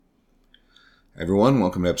Everyone,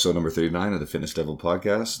 welcome to episode number 39 of the Fitness Devil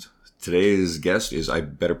podcast. Today's guest is, I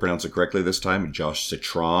better pronounce it correctly this time, Josh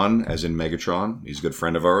Citron, as in Megatron. He's a good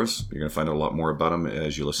friend of ours. You're going to find out a lot more about him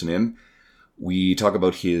as you listen in. We talk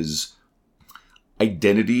about his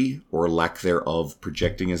identity, or lack thereof,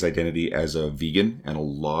 projecting his identity as a vegan, and a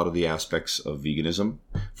lot of the aspects of veganism.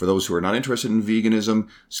 For those who are not interested in veganism,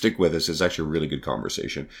 stick with us. It's actually a really good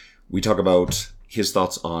conversation. We talk about his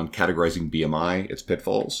thoughts on categorizing BMI, its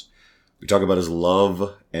pitfalls. We talk about his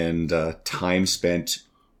love and time spent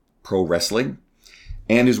pro wrestling,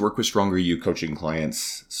 and his work with Stronger You coaching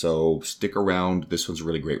clients. So stick around. This one's a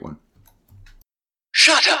really great one.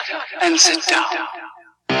 Shut up and sit down.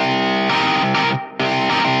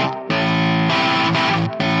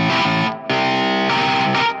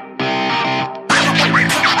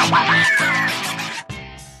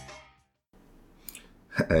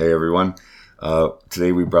 Hey everyone.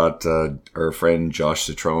 Today we brought our friend Josh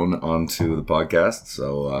Citron onto the podcast.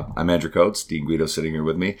 So I'm Andrew Coates, Dean Guido sitting here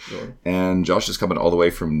with me. Sure. And Josh is coming all the way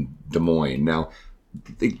from Des Moines. Now,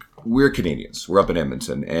 we're Canadians. We're up in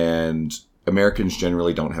Edmonton. And Americans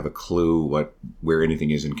generally don't have a clue where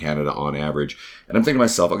anything is in Canada on average. And I'm thinking to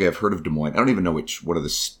myself, okay, I've heard of Des Moines. I don't even know which one of the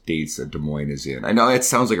states that Des Moines is in. I know it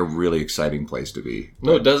sounds like a really exciting place to be.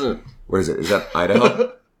 No, it doesn't. Where is it? Is that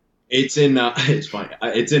Idaho? It's in it's fine.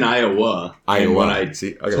 It's in Iowa. And when I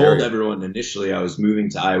told everyone initially I was moving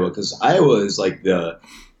to Iowa, because Iowa is like the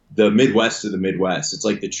Midwest of the Midwest. It's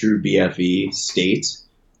like the true BFE state.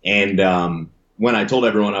 And when I told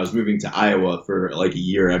everyone I was moving to Iowa for like a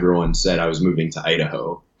year, everyone said I was moving to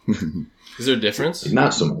Idaho. Is there a difference?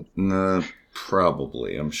 Not so much. No,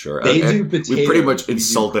 probably. I'm sure. They do potatoes. We pretty much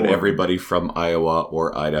insulted everybody from Iowa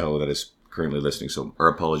or Idaho that is currently listening, so our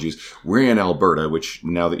apologies. We're in Alberta, which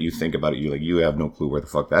now that you think about it, you have no clue where the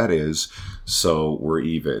fuck that is. So we're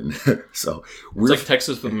even. So we're it's like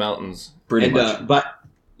Texas with mountains, pretty much.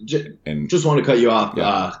 Just want to cut you off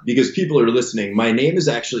because people are listening. My name is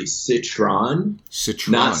actually Citron,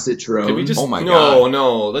 not Citron. Can we just, oh my god!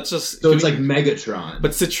 No. Let's just. So it's like Megatron,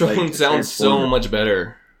 but Citron sounds so much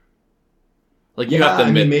better. Like you have to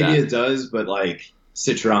admit maybe it does, but like.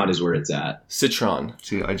 Citron is where it's at. Citron.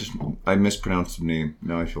 See, I mispronounced the name.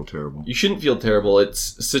 Now I feel terrible. You shouldn't feel terrible.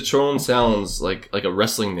 It's Citron sounds like a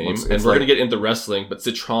wrestling name, and we're gonna get into wrestling, but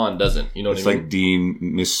Citron doesn't. You know what I mean? It's like Dean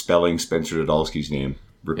misspelling Spencer Nadolsky's name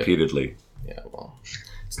repeatedly. Yeah, well,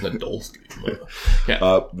 it's Nadolsky.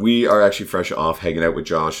 We are actually fresh off hanging out with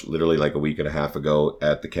Josh literally like a week and a half ago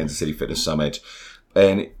at the Kansas City Fitness Summit.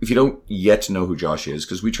 And if you don't yet know who Josh is,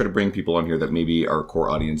 because we try to bring people on here that maybe our core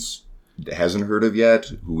audience hasn't heard of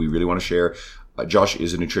yet, who we really want to share. Josh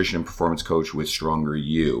is a nutrition and performance coach with Stronger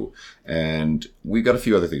You. And we've got a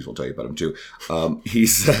few other things we'll tell you about him too.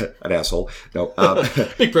 He's an asshole. No,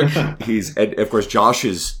 big prick. And of course, Josh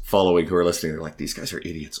is following who are listening. They're like, these guys are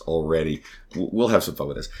idiots already. We'll have some fun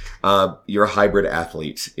with this. You're a hybrid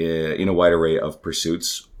athlete in a wide array of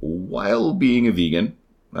pursuits while being a vegan.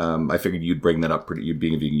 I figured you'd bring that up. You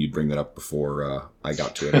being a vegan, you'd bring that up before I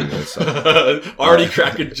got to it. Anyway, so. Already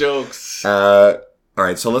cracking jokes. All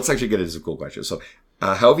right, so let's actually get into some cool questions. So,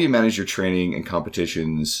 how have you managed your training and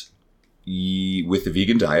competitions with the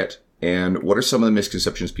vegan diet, and what are some of the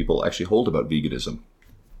misconceptions people actually hold about veganism?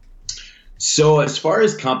 So, as far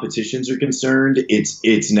as competitions are concerned,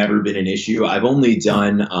 it's never been an issue. I've only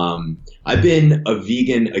done. I've been a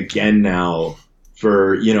vegan again now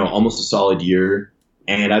for almost a solid year.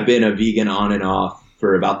 And I've been a vegan on and off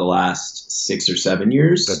for about the last 6 or 7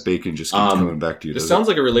 years. That bacon just keeps coming back to you. It sounds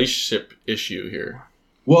like a relationship issue here.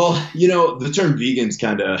 Well, the term vegan's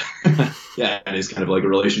kind of, it is kind of like a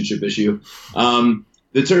relationship issue.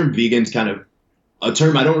 The term vegan's kind of a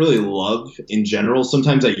term I don't really love in general.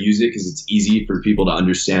 Sometimes I use it because it's easy for people to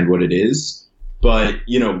understand what it is. But,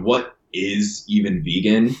 what is even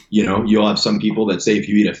vegan? You'll have some people that say if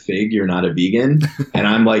you eat a fig, you're not a vegan. And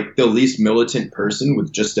I'm like the least militant person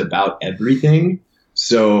with just about everything.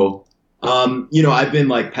 So, I've been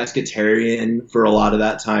like pescatarian for a lot of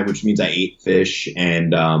that time, which means I ate fish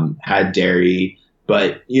and had dairy.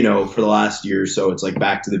 But, for the last year or so, it's like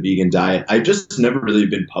back to the vegan diet. I've just never really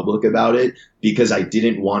been public about it because I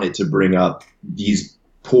didn't want it to bring up these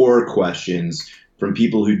poor questions from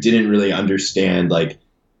people who didn't really understand like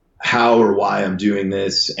how or why I'm doing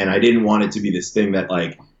this. And I didn't want it to be this thing that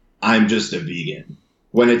like, I'm just a vegan.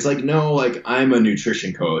 When it's like, no, like I'm a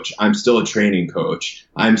nutrition coach. I'm still a training coach.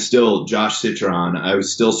 I'm still Josh Citron. I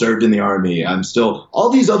was still served in the army. I'm still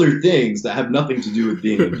all these other things that have nothing to do with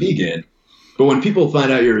being a vegan. But when people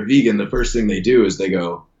find out you're a vegan, the first thing they do is they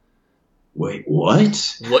go, wait,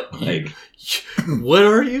 what? What? Like, what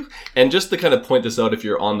are you? And just to kind of point this out, if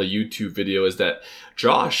you're on the YouTube video, is that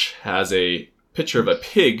Josh has a picture of a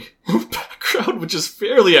pig in the background, which is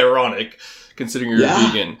fairly ironic considering you're a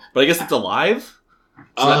vegan. But I guess it's alive?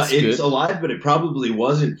 So it's alive, but it probably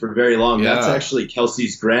wasn't for very long. Yeah. That's actually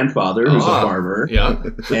Kelsey's grandfather, who's a farmer. Yeah.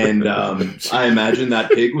 And I imagine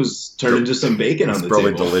that pig was turned into some bacon on the table.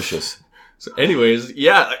 Probably delicious. So anyways,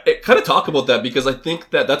 yeah, kind of talk about that, because I think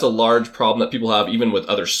that that's a large problem that people have even with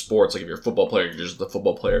other sports. Like if you're a football player, you're just a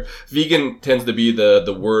football player. Vegan tends to be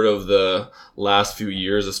the word of the last few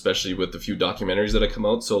years, especially with the few documentaries that have come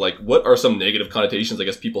out. So like, what are some negative connotations I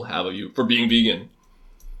guess people have of you for being vegan?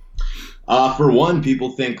 For one,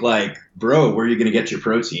 people think like, bro, where are you going to get your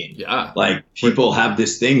protein? Yeah. Like people have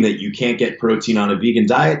this thing that you can't get protein on a vegan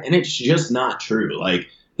diet, and it's just not true. Like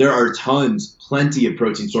there are plenty of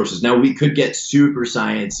protein sources. Now we could get super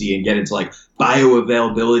sciencey and get into like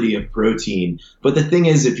bioavailability of protein. But the thing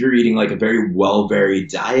is, if you're eating like a very well-varied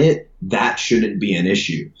diet, that shouldn't be an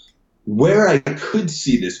issue. Where I could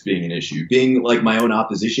see this being an issue, being like my own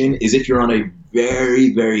opposition, is if you're on a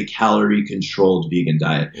very, very calorie controlled vegan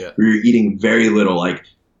diet, where you're eating very little, like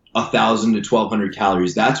 1,000 to 1,200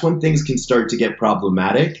 calories. That's when things can start to get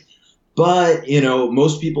problematic. But, you know,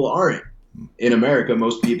 most people aren't. In America,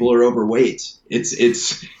 most people are overweight.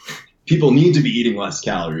 It's people need to be eating less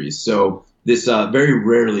calories. So this very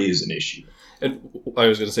rarely is an issue. And I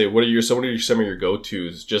was going to say, what are some of your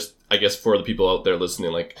go-tos, just, I guess, for the people out there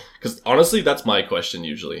listening? Like, because honestly, that's my question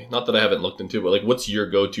usually. Not that I haven't looked into it, but like, what's your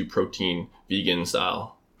go-to protein vegan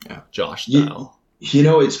style? Yeah. Josh style. You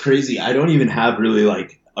know, it's crazy. I don't even have really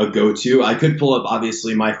like a go-to. I could pull up,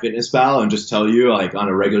 obviously, MyFitnessPal and just tell you like on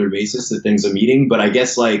a regular basis the things I'm eating. But I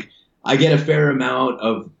guess like I get a fair amount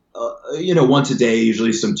of, once a day,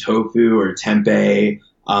 usually some tofu or tempeh.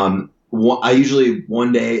 I usually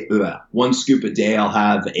one scoop a day, I'll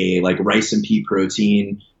have a like rice and pea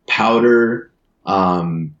protein powder,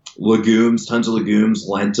 legumes, tons of legumes,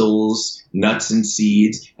 lentils, nuts and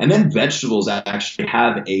seeds, and then vegetables actually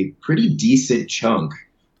have a pretty decent chunk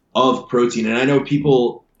of protein. And I know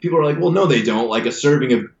people are like, well, no, they don't. Like a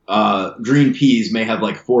serving of green peas may have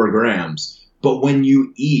like 4 grams. But when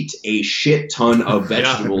you eat a shit ton of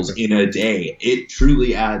vegetables in a day, it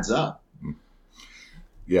truly adds up.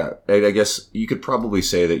 Yeah, I guess you could probably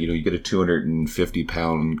say that, you get a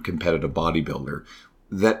 250-pound competitive bodybuilder.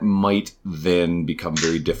 That might then become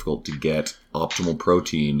very difficult to get optimal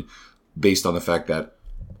protein based on the fact that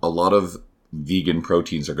a lot of vegan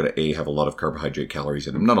proteins are going to, A, have a lot of carbohydrate calories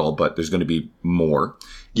in them. Not all, but there's going to be more.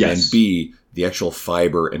 Yes. And B, the actual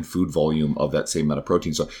fiber and food volume of that same amount of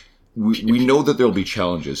protein. So we know that there'll be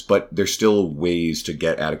challenges, but there's still ways to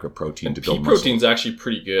get adequate protein to build muscle. Pea protein's actually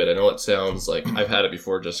pretty good. I know it sounds like I've had it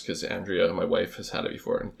before just because Andrea, my wife, has had it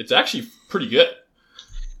before. And it's actually pretty good.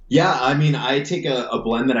 Yeah, I mean, I take a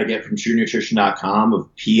blend that I get from TrueNutrition.com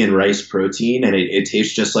of pea and rice protein, and it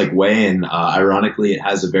tastes just like whey. And ironically, it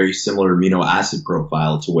has a very similar amino acid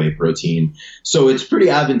profile to whey protein. So it's pretty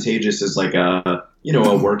advantageous as like a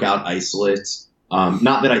workout isolate.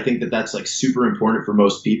 Not that I think that that's like super important for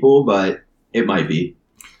most people, but it might be.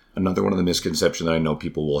 Another one of the misconceptions that I know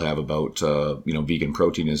people will have about, vegan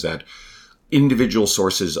protein is that individual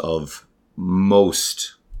sources of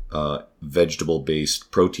most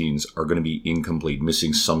vegetable-based proteins are going to be incomplete,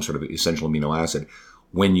 missing some sort of essential amino acid.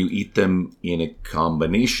 When you eat them in a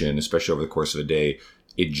combination, especially over the course of a day,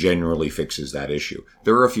 it generally fixes that issue.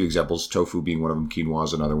 There are a few examples, tofu being one of them, quinoa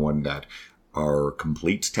is another one that are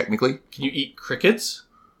complete technically. Can you eat crickets?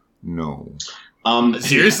 No.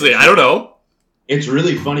 Seriously, I don't know. It's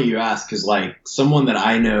really funny you ask, because like someone that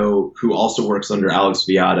I know who also works under Alex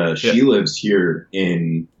Viada, she lives here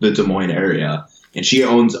in the Des Moines area, and she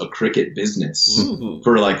owns a cricket business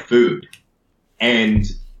for like food. And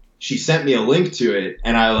she sent me a link to it,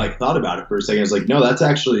 and I like thought about it for a second. I was like, no,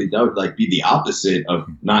 that would like be the opposite of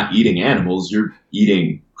not eating animals. You're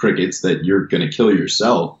eating crickets that you're going to kill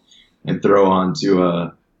yourself and throw onto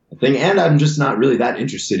a thing. And I'm just not really that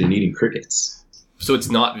interested in eating crickets. So it's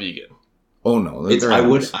not vegan. Oh no, I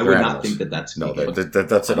would not think that that's vegan. No,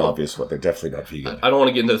 that's an obvious one. They're definitely not vegan. I don't want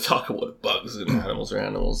to get into the talk about bugs and animals or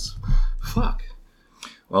animals. Fuck.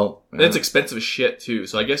 Well, and it's expensive as shit too.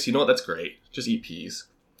 So I guess that's great. Just eat peas.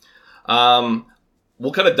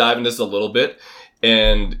 We'll kind of dive into this a little bit,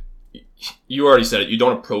 and you already said it. You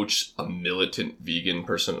don't approach a militant vegan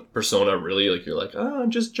persona really. Like you're like, I'm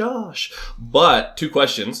just Josh. But 2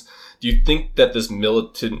 questions. Do you think that this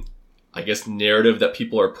militant, I guess, narrative that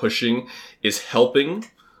people are pushing is helping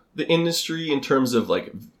the industry in terms of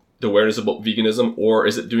like the awareness about veganism, or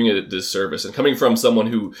is it doing it a disservice? And coming from someone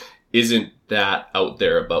who isn't that out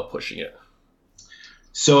there about pushing it.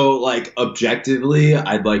 So like objectively,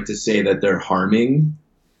 I'd like to say that they're harming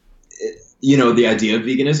the idea of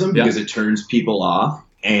veganism because it turns people off,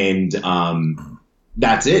 and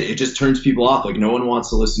that's it. It just turns people off. Like, no one wants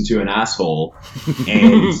to listen to an asshole.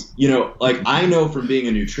 And, like, I know from being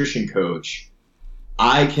a nutrition coach,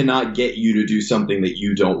 I cannot get you to do something that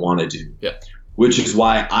you don't want to do. Yeah. Which is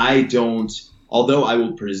why I don't, although I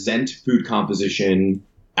will present food composition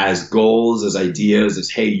as goals, as ideas, as,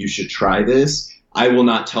 hey, you should try this, I will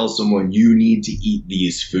not tell someone you need to eat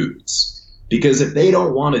these foods. Because if they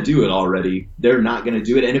don't want to do it already, they're not going to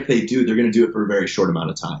do it. And if they do, they're going to do it for a very short amount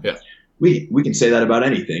of time. Yeah. We can say that about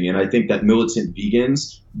anything. And I think that militant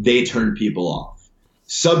vegans, they turn people off.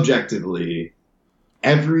 Subjectively,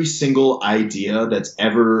 every single idea that's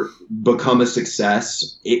ever become a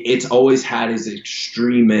success, it's always had its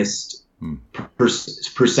extremist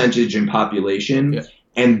percentage in population. Yeah.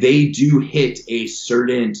 And they do hit a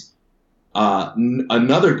certain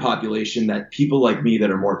another population that people like me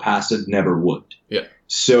that are more passive never would. Yeah.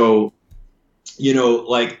 So,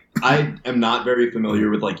 like, I am not very familiar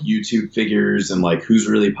with like YouTube figures and like who's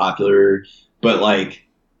really popular, but like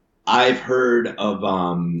I've heard of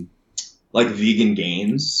like Vegan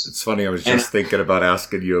Gains. It's funny. I was just thinking about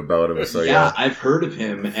asking you about him. So yeah, I've heard of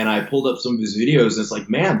him, and I pulled up some of his videos, and it's like,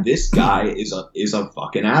 man, this guy is a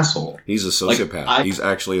fucking asshole. He's a sociopath. Like, he's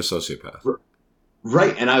actually a sociopath.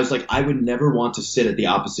 Right. And I was like, I would never want to sit at the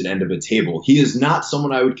opposite end of a table. He is not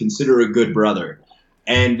someone I would consider a good brother.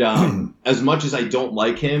 And as much as I don't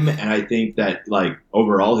like him, and I think that, like,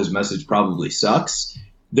 overall his message probably sucks,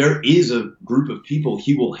 there is a group of people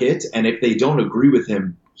he will hit, and if they don't agree with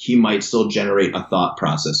him, he might still generate a thought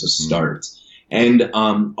process, a start. And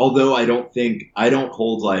although I don't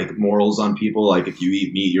hold like morals on people, like if you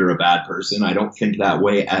eat meat, you're a bad person. I don't think that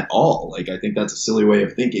way at all. Like, I think that's a silly way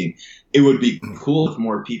of thinking. It would be cool if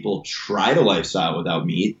more people tried a lifestyle without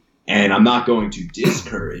meat, and I'm not going to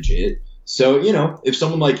discourage it. So, if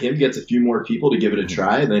someone like him gets a few more people to give it a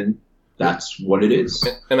try, then that's what it is.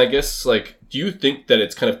 And I guess, like, do you think that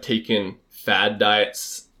it's kind of taken fad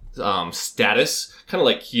diets status, kind of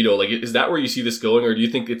like keto? Like, is that where you see this going, or do you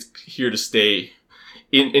think it's here to stay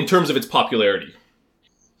in terms of its popularity?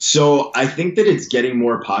 So I think that it's getting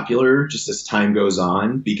more popular just as time goes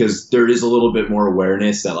on, because there is a little bit more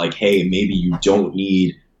awareness that, like, hey, maybe you don't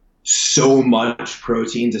need so much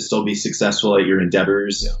protein to still be successful at your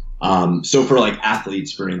endeavors. Yeah. So for like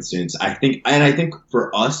athletes, for instance, I think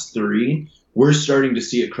for us three, we're starting to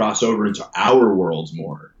see it cross over into our worlds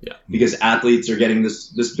more. Yeah. Because athletes are getting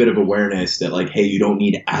this bit of awareness that, like, hey, you don't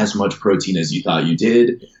need as much protein as you thought you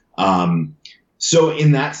did. So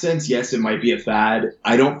in that sense, yes, it might be a fad.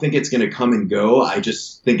 I don't think it's going to come and go. I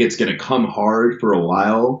just think it's going to come hard for a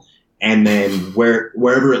while, and then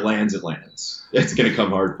wherever it lands, it lands. It's going to come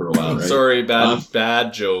hard for a while, right? Sorry,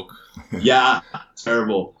 bad joke. Yeah,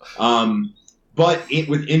 terrible. But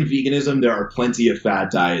within veganism, there are plenty of fad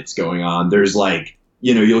diets going on. There's like,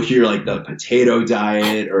 you'll hear like the potato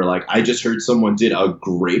diet, or like I just heard someone did a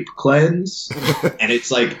grape cleanse, and it's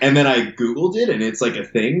like, and then I Googled it, and it's like a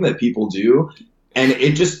thing that people do. And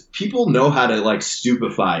it just, people know how to like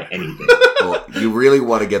stupefy anything. Well, you really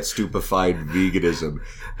want to get stupefied veganism,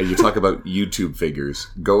 and you talk about YouTube figures.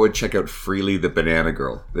 Go and check out Freely the Banana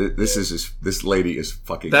Girl. This lady is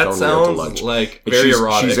fucking that totally out to sounds lunch. like very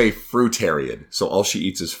erotic. She's a fruitarian, so all she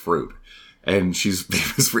eats is fruit. And she's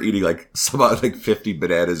famous for eating like 50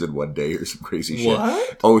 bananas in one day or some crazy shit.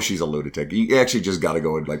 What? Oh, she's a lunatic. You actually just gotta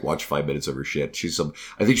go and like watch 5 minutes of her shit.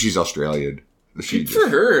 I think she's Australian. Good for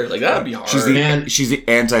her. Like, that would be hard. She's the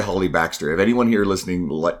anti-Holly Baxter. If anyone here listening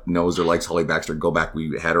knows or likes Holly Baxter, go back.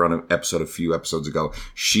 We had her on an episode a few episodes ago.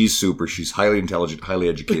 She's super. She's highly intelligent, highly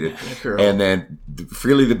educated. And then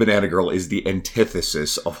Freely the Banana Girl is the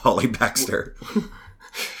antithesis of Holly Baxter.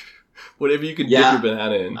 Whatever you can dip your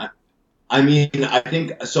banana in. I mean, I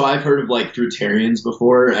think, so I've heard of like fruitarians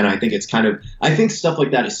before, and I think it's I think stuff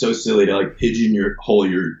like that is so silly to like pigeonhole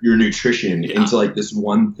your nutrition into like this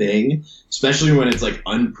one thing, especially when it's like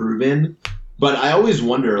unproven. But I always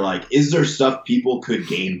wonder, like, is there stuff people could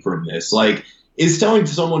gain from this? Like, is telling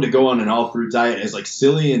someone to go on an all fruit diet as like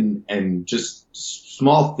silly and just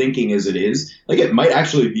small thinking as it is, like, it might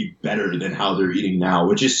actually be better than how they're eating now,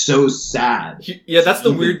 which is so sad. Yeah, that's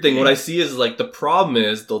the weird thing. What I see is like the problem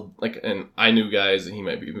is and I knew guys, and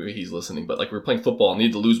maybe he's listening, but like, we're playing football and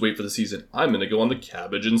need to lose weight for the season. I'm going to go on the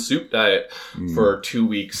cabbage and soup diet for 2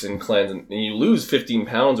 weeks and cleanse, and you lose 15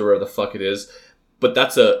 pounds or whatever the fuck it is. But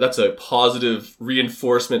that's a positive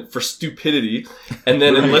reinforcement for stupidity. And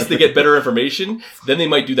then unless they get better information, then they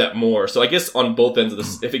might do that more. So I guess on both ends of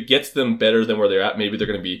this, if it gets them better than where they're at, maybe they're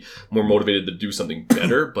going to be more motivated to do something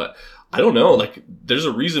better. But I don't know. Like, there's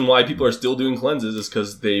a reason why people are still doing cleanses, is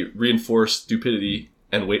because they reinforce stupidity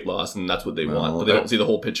and weight loss, and that's what they Well, want, but they don't see the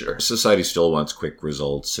whole picture. Society still wants quick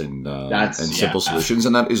results and simple solutions,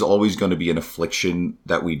 and that is always going to be an affliction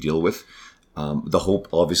that we deal with. The hope,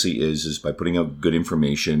 obviously, is by putting out good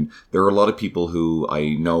information. There are a lot of people who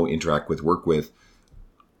I know, interact with, work with,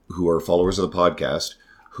 who are followers of the podcast,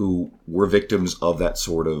 who were victims of that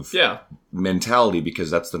sort of mentality because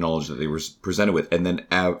that's the knowledge that they were presented with. And then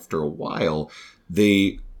after a while,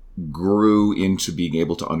 they grew into being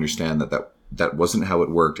able to understand that wasn't how it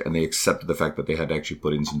worked, and they accepted the fact that they had to actually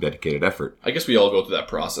put in some dedicated effort. I guess we all go through that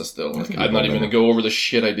process, though. Like, I'm not even going to go over the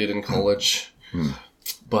shit I did in college.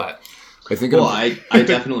 But I think I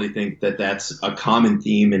definitely think that that's a common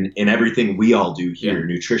theme in everything we all do here.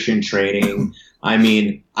 Nutrition, training. I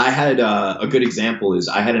mean, I had a good example is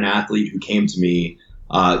I had an athlete who came to me,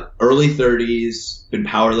 early 30s, been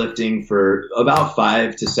powerlifting for about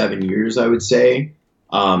 5 to 7 years, I would say,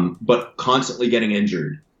 but constantly getting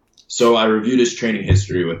injured. So I reviewed his training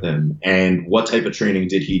history with him, and what type of training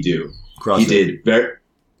did he do? CrossFit.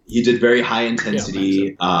 He did very high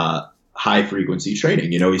intensity, high frequency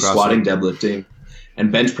training. You know, he's CrossFit. squatting, deadlifting,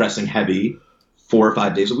 and bench pressing heavy 4 or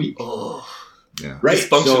 5 days a week. Yeah. Right.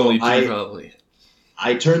 Dysfunctionally, So probably.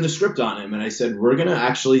 I turned the script on him and I said, we're going to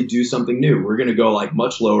actually do something new. We're going to go like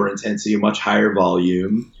much lower intensity, much higher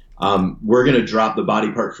volume. We're going to drop the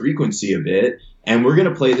body part frequency a bit, and we're going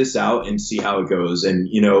to play this out and see how it goes. And,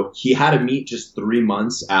 you know, he had a meet just 3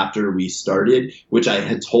 months after we started, which I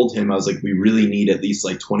had told him, I was like, we really need at least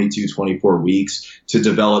like 22, 24 weeks to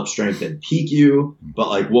develop strength and peak you, but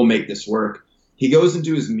like, we'll make this work. He goes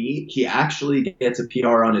into his meet. He actually gets a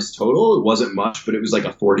PR on his total. It wasn't much, but it was like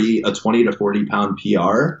a 20 to 40 pound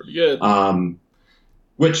PR. Pretty good.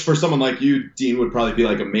 Which for someone like you, Dean, would probably be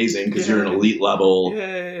like amazing because you're an elite level,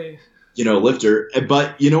 lifter.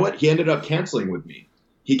 But you know what? He ended up canceling with me.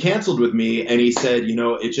 He canceled with me and he said, you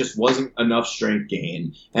know, it just wasn't enough strength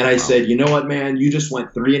gain. And I said, you know what, man, you just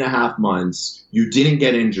went 3.5 months. You didn't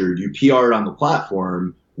get injured. You PR'd on the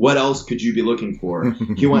platform. What else could you be looking for?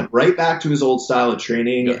 He went right back to his old style of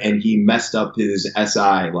training and he messed up his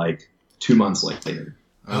SI like 2 months later.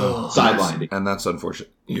 Sidelined. And that's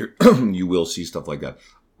unfortunate. You will see stuff like that.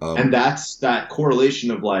 And that's that correlation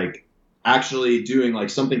of like actually doing like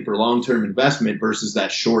something for long-term investment versus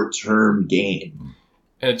that short-term gain.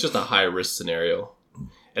 And it's just a high risk scenario.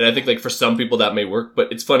 And I think like for some people that may work, but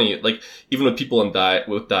it's funny, like even with people on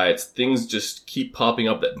diets, things just keep popping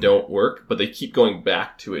up that don't work, but they keep going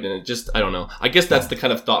back to it. And it just, I don't know. I guess that's the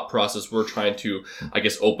kind of thought process we're trying to, I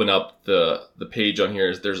guess, open up the page on here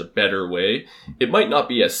is there's a better way. It might not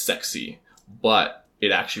be as sexy, but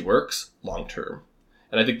it actually works long term.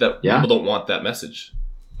 And I think that people don't want that message.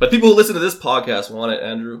 But people who listen to this podcast want it,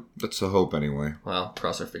 Andrew. That's the hope anyway. Well,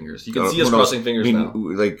 cross our fingers. You can see us crossing fingers now.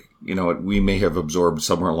 Like, you know, we may have absorbed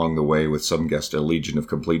somewhere along the way with some guest a legion of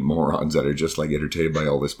complete morons that are just like entertained by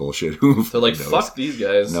all this bullshit. They're like, fuck these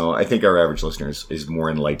guys. No, I think our average listener is more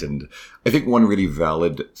enlightened. I think one really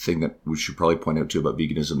valid thing that we should probably point out too about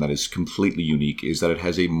veganism that is completely unique is that it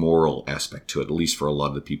has a moral aspect to it, at least for a lot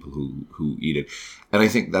of the people who eat it. And I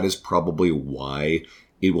think that is probably why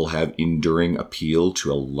it will have enduring appeal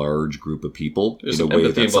to a large group of people in a way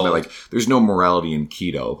that's something like there's no morality in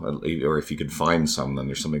keto, or if you can find some, then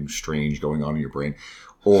there's something strange going on in your brain,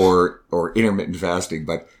 or intermittent fasting.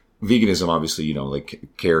 But veganism, obviously, you know, like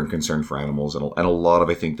care and concern for animals, and a lot of,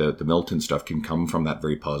 I think, the Milton stuff can come from that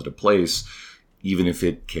very positive place, even if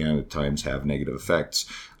it can at times have negative effects.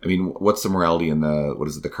 I mean, what's the morality in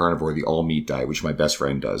the carnivore, the all meat diet, which my best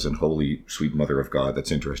friend does, and holy sweet mother of God,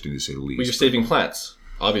 that's interesting to say the least. Well, you're saving plants.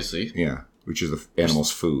 Obviously. Yeah, which is the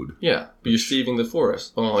animal's food. Yeah, but you're saving the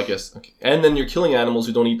forest. Oh, I guess. Okay. And then you're killing animals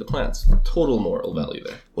who don't eat the plants. Total moral value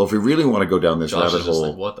there. Well, if we really want to go down this rabbit hole...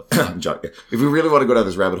 Like, what the fuck? If we really want to go down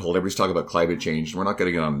this rabbit hole, everybody's talking about climate change, and we're not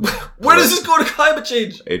getting on... Where does this go to climate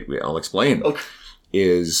change? I'll explain. Okay.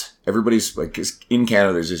 Is everybody's... like in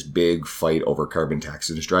Canada, there's this big fight over carbon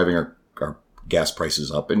taxes. It's driving our gas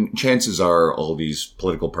prices up, and chances are all these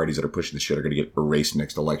political parties that are pushing this shit are going to get erased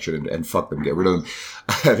next election, and fuck them, get rid of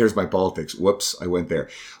them. There's my politics. Whoops, I went there.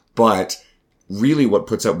 But really what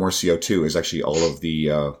puts out more CO2 is actually all of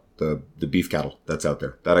the beef cattle that's out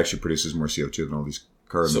there. That actually produces more CO2 than all these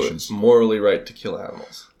car emissions. So it's morally right to kill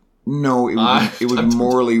animals. No, it would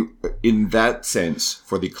morally, in that sense,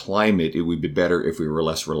 for the climate, it would be better if we were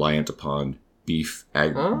less reliant upon beef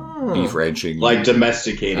ranching, like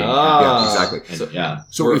domesticating. Yeah, exactly.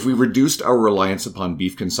 So if we reduced our reliance upon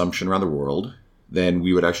beef consumption around the world, then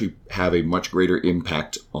we would actually have a much greater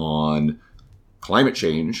impact on climate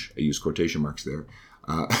change. I use quotation marks there.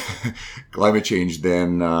 Climate change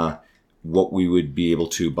than what we would be able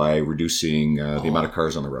to by reducing the amount of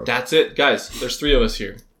cars on the road. That's it. Guys, there's 3 of us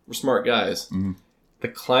here. We're smart guys. Mm-hmm. The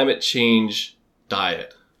climate change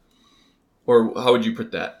diet. Or how would you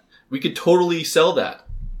put that? We could totally sell that.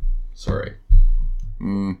 Sorry.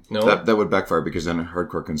 No? That would backfire because then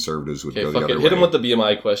hardcore conservatives would go the other way. Hit him with the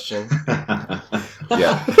BMI question.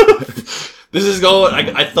 Yeah. This is going...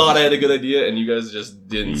 I thought I had a good idea, and you guys just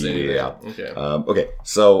didn't say anything. Yeah. Okay. Okay,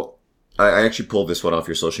 so I actually pulled this one off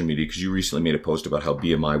your social media because you recently made a post about how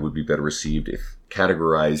BMI would be better received if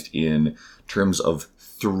categorized in terms of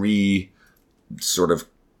 3 sort of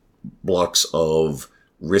blocks of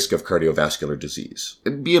risk of cardiovascular disease.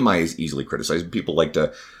 And BMI is easily criticized. People like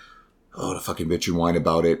to fucking bitch and whine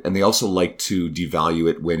about it. And they also like to devalue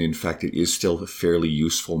it when, in fact, it is still a fairly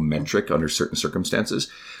useful metric under certain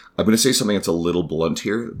circumstances. I'm going to say something that's a little blunt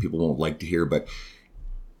here that people won't like to hear, but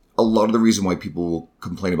a lot of the reason why people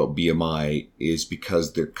complain about BMI is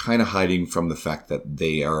because they're kind of hiding from the fact that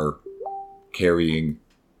they are carrying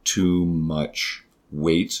too much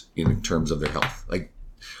weight in terms of their health. Like,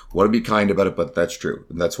 want to be kind about it, but that's true.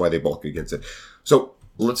 And that's why they bulk against it. So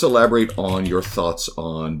let's elaborate on your thoughts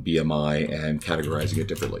on BMI and categorizing it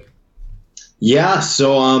differently. Yeah,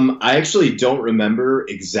 so I actually don't remember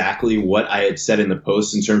exactly what I had said in the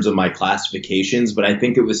post in terms of my classifications, but I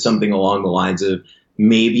think it was something along the lines of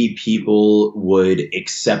maybe people would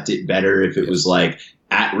accept it better if it was like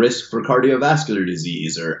at risk for cardiovascular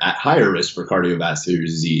disease or at higher risk for cardiovascular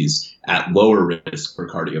disease, at lower risk for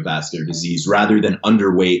cardiovascular disease, rather than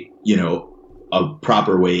underweight, a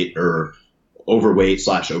proper weight or overweight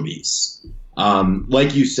 / obese.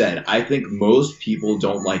 Like you said, I think most people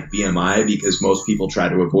don't like BMI because most people try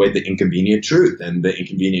to avoid the inconvenient truth. And the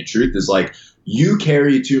inconvenient truth is like, you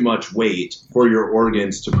carry too much weight for your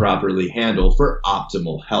organs to properly handle for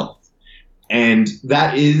optimal health. And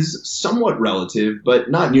that is somewhat relative,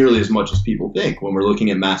 but not nearly as much as people think when we're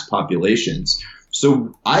looking at mass populations.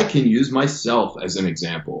 So I can use myself as an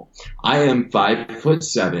example. I am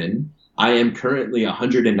 5'7". I am currently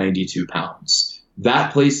 192 pounds.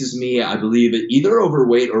 That places me, I believe, either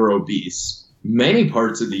overweight or obese. Many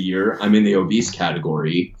parts of the year, I'm in the obese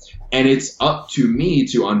category. And it's up to me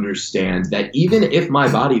to understand that even if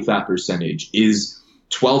my body fat percentage is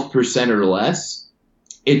 12% or less,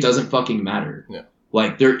 it doesn't fucking matter. Yeah.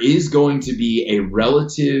 Like, there is going to be a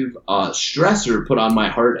relative stressor put on my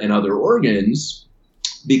heart and other organs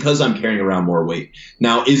because I'm carrying around more weight.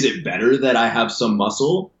 Now, is it better that I have some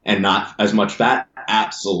muscle and not as much fat?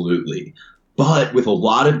 Absolutely. But with a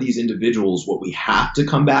lot of these individuals, what we have to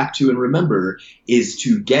come back to and remember is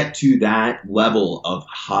to get to that level of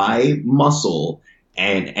high muscle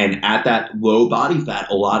and at that low body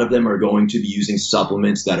fat, a lot of them are going to be using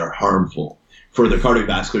supplements that are harmful for the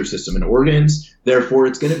cardiovascular system and organs. Therefore,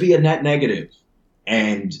 it's going to be a net negative.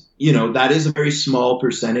 And, that is a very small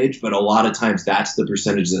percentage, but a lot of times that's the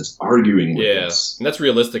percentage that's arguing with this. And that's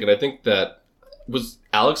realistic. And I think that was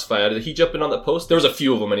Alex Fiat. Did he jump in on that post? There was a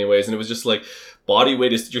few of them anyways. And it was just like body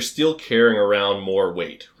weight is, you're still carrying around more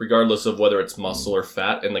weight, regardless of whether it's muscle or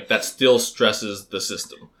fat. And like that still stresses the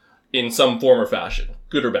system in some form or fashion,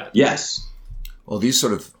 good or bad. Yes. Well, these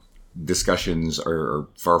sort of discussions are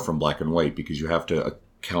far from black and white because you have to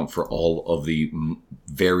account for all of the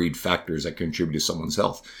varied factors that contribute to someone's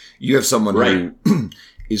health. You have someone who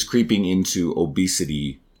is creeping into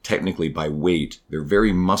obesity technically by weight. They're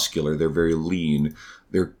very muscular. They're very lean.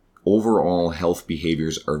 Their overall health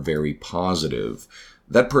behaviors are very positive.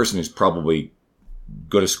 That person is probably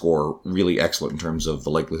going to score really excellent in terms of the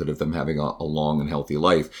likelihood of them having a long and healthy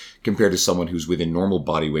life compared to someone who's within normal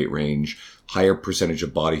body weight range, higher percentage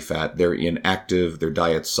of body fat. They're inactive. Their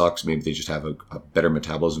diet sucks. Maybe they just have a better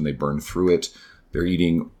metabolism. They burn through it. They're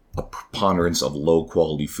eating a preponderance of low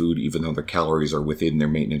quality food, even though their calories are within their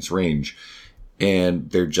maintenance range. And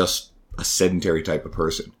they're just a sedentary type of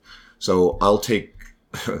person. So I'll take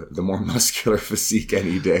the more muscular physique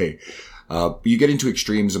any day. You get into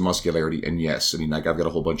extremes of muscularity, and yes, I mean, like I've got a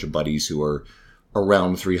whole bunch of buddies who are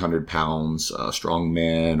around 300 pounds, strong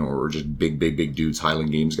men, or just big dudes,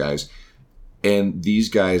 Highland Games guys. And these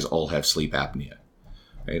guys all have sleep apnea,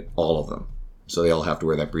 right? All of them. So they all have to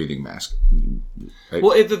wear that breathing mask. Right?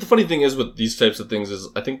 Well, the funny thing is with these types of things is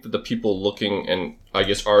I think that the people looking and I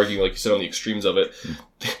guess arguing, like you said, on the extremes of it,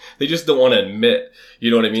 they just don't want to admit, you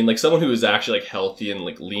know what I mean? Like someone who is actually like healthy and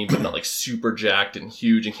like lean, but not like super jacked and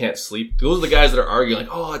huge and can't sleep. Those are the guys that are arguing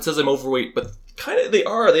like, oh, it says I'm overweight, but kind of they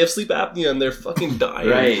are. They have sleep apnea and they're fucking dying.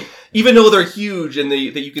 Right. Even though they're huge and that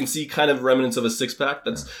you can see kind of remnants of a six pack.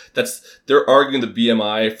 They're arguing the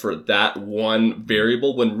BMI for that one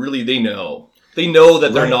variable when really they know. They know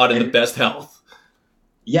that they're not in the best health.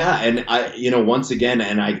 Yeah, and once again,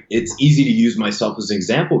 it's easy to use myself as an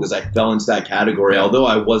example because I fell into that category. Although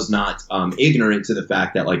I was not ignorant to the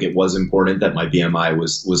fact that like it was important that my BMI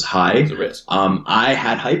was high. It's a risk. I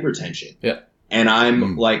had hypertension. Yeah. And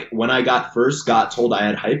I'm like, when I first got told I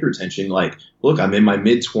had hypertension, like, look, I'm in my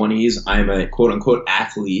mid-20s. I'm a quote unquote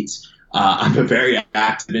athlete. I'm a very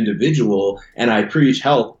active individual, and I preach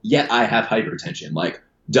health. Yet I have hypertension. Like,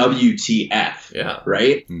 WTF, Yeah.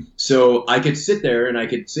 right? So I could sit there and I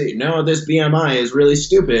could say, no, this BMI is really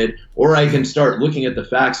stupid, or I can start looking at the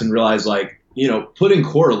facts and realize, like, putting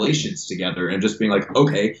correlations together and just being like,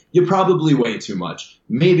 okay, you probably weigh too much.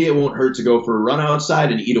 Maybe it won't hurt to go for a run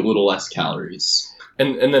outside and eat a little less calories.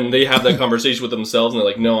 And then they have that conversation with themselves, and they're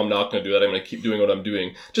like, no, I'm not going to do that. I'm going to keep doing what I'm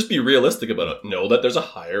doing. Just be realistic about it. Know that there's a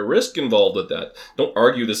higher risk involved with that. Don't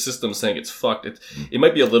argue the system saying it's fucked. It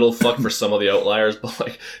might be a little fucked for some of the outliers, but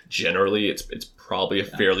like generally it's probably a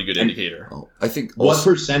fairly good indicator. I think what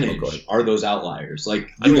percentage are those outliers? Like,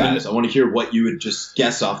 you guys, I want to hear what you would just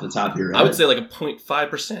guess off the top of your head. I would say like a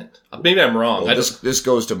 0.5%. Maybe I'm wrong. Well, this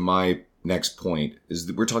goes to my next point, is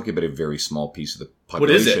that we're talking about a very small piece of the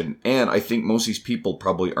population. What is it? And I think most of these people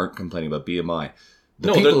probably aren't complaining about BMI.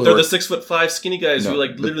 They're the 6'5" skinny guys who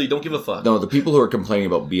like literally don't give a fuck. No, the people who are complaining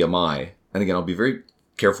about BMI, and again, I'll be very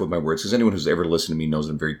careful with my words, because anyone who's ever listened to me knows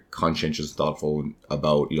I'm very conscientious, thoughtful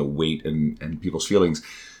about weight and people's feelings.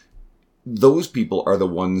 Those people are the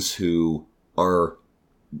ones who are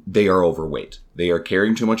overweight. They are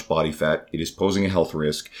carrying too much body fat. It is posing a health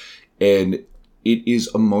risk, and it is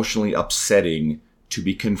emotionally upsetting to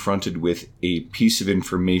be confronted with a piece of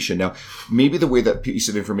information. Now, maybe the way that piece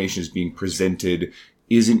of information is being presented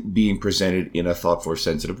isn't being presented in a thoughtful or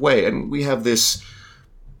sensitive way. And we have this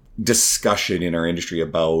discussion in our industry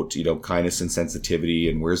about, kindness and sensitivity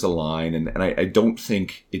and where's the line. And I don't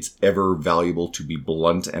think it's ever valuable to be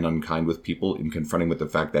blunt and unkind with people in confronting with the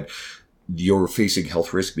fact that you're facing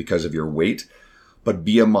health risk because of your weight. But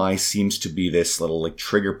BMI seems to be this little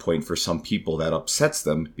trigger point for some people that upsets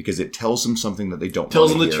them because it tells them something that they don't want to hear.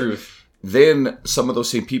 Tells them the truth. Then some of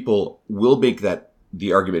those same people will make that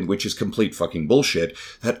the argument, which is complete fucking bullshit,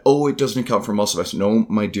 that, it doesn't account for muscle mass. No,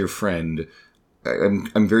 my dear friend,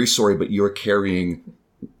 I'm very sorry, but you're carrying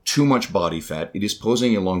too much body fat. It is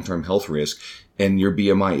posing a long-term health risk, and your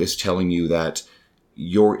BMI is telling you that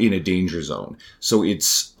you're in a danger zone. So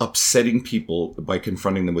it's upsetting people by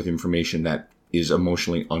confronting them with information that is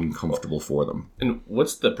emotionally uncomfortable for them. And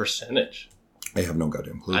what's the percentage? I have no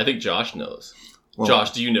goddamn clue. I think Josh knows. Well,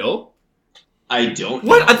 Josh, do you know? I don't.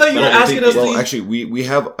 What? I thought you were asking us. Well, actually, we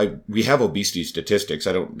have obesity statistics.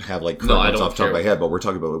 I don't have current ones off the top of my head, but we're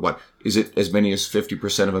talking about what is it? As many as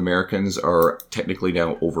 50% of Americans are technically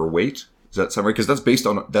now overweight. Does that sound right? Because that's based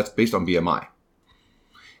on BMI.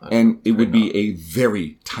 And it would be a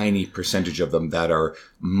very tiny percentage of them that are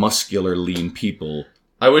muscular, lean people.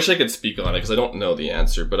 I wish I could speak on it because I don't know the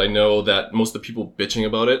answer, but I know that most of the people bitching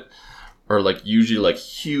about it are usually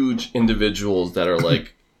huge individuals that are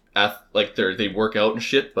they work out and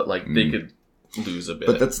shit, but they could lose a bit.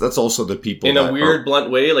 But that's also the people in a weird,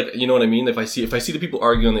 blunt way. You know what I mean? If I see the people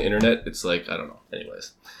argue on the internet, it's I don't know.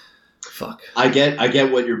 Anyways, fuck. I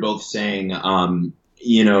get what you're both saying.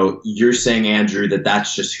 You're saying, Andrew,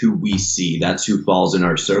 that's just who we see. That's who falls in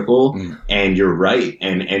our circle. And you're right.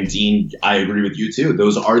 And Dean, I agree with you too.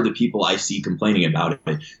 Those are the people I see complaining about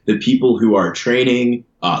it. The people who are training,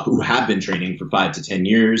 who have been training for 5 to 10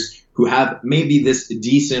 years, who have maybe this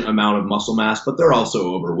decent amount of muscle mass, but they're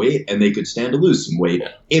also overweight and they could stand to lose some weight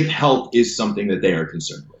if health is something that they are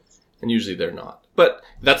concerned with. And usually they're not. But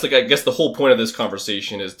that's I guess the whole point of this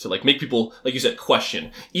conversation is to make people, like you said,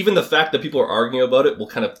 question. Even the fact that people are arguing about it will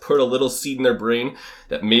kind of put a little seed in their brain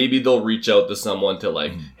that maybe they'll reach out to someone to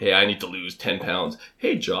hey, I need to lose 10 pounds.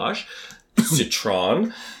 Hey, Josh,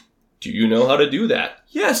 Citron, do you know how to do that?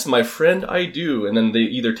 Yes, my friend, I do. And then they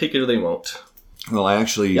either take it or they won't. Well,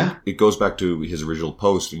 it goes back to his original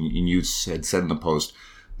post, and you had said in the post,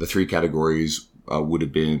 the 3 categories would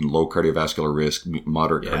have been low cardiovascular risk,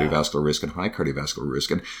 moderate cardiovascular risk, and high cardiovascular risk.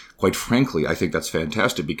 And quite frankly, I think that's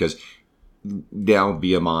fantastic because now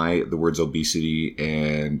BMI, the words obesity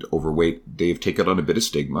and overweight, they've taken on a bit of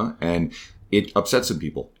stigma and it upsets some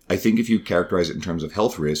people. I think if you characterize it in terms of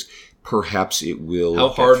health risk, perhaps it will. How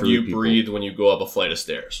hard do you breathe when you go up a flight of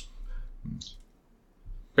stairs?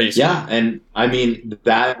 Basically. Yeah, and I mean,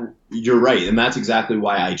 that you're right. And that's exactly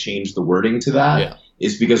why I changed the wording to that. Yeah.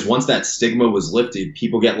 Is because once that stigma was lifted,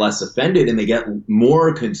 people get less offended and they get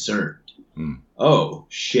more concerned. Oh,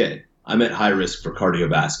 shit, I'm at high risk for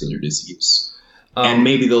cardiovascular disease. And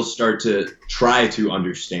maybe they'll start to try to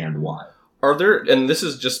understand why. Are there, and this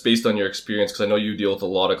is just based on your experience, because I know you deal with a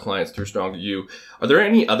lot of clients through Strong to You, are there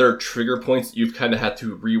any other trigger points that you've kind of had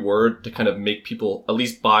to reword to kind of make people at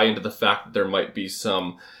least buy into the fact that there might be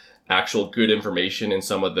some actual good information in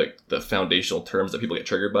some of the foundational terms that people get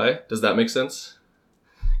triggered by? Does that make sense?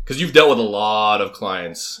 Because you've dealt with a lot of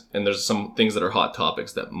clients, and there's some things that are hot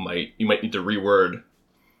topics that you might need to reword.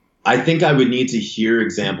 I think I would need to hear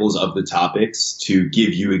examples of the topics to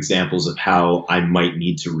give you examples of how I might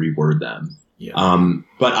need to reword them. Yeah.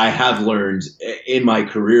 But I have learned in my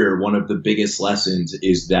career, one of the biggest lessons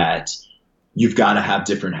is that you've got to have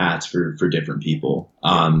different hats for different people.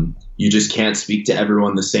 You just can't speak to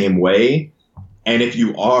everyone the same way. And if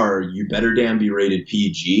you are, you better damn be rated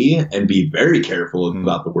PG and be very careful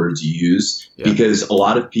about the words you use, because a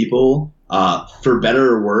lot of people, for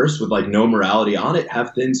better or worse, with like no morality on it,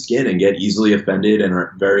 have thin skin and get easily offended and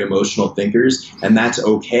are very emotional thinkers. And that's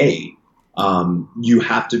okay. You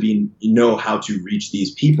have to know how to reach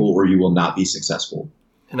these people or you will not be successful.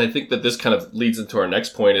 And I think that this kind of leads into our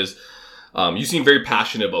next point is, you seem very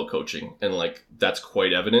passionate about coaching, and like that's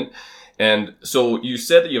quite evident. And so you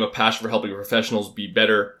said that you have a passion for helping professionals be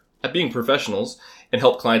better at being professionals and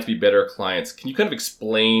help clients be better clients. Can you kind of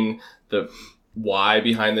explain the why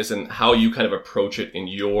behind this and how you kind of approach it in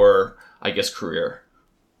your, I guess, career?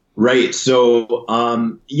 Right. So,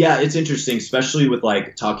 it's interesting, especially with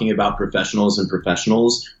like talking about professionals and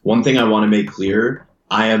professionals. One thing I want to make clear,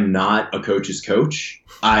 I am not a coach's coach.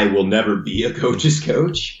 I will never be a coach's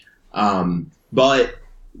coach. But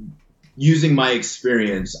using my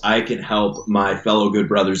experience, I can help my fellow good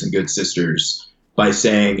brothers and good sisters by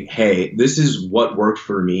saying, hey, this is what worked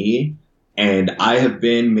for me. And I have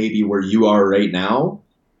been maybe where you are right now.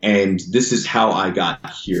 And this is how I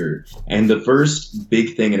got here. And the first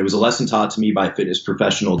big thing, and it was a lesson taught to me by fitness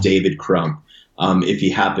professional David Crump. If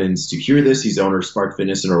he happens to hear this, he's the owner of Spark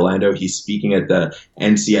Fitness in Orlando. He's speaking at the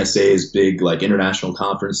NCSA's big like international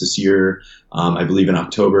conference this year, I believe in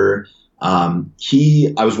October. I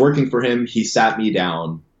was working for him. He sat me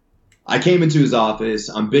down. I came into his office.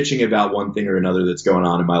 I'm bitching about one thing or another that's going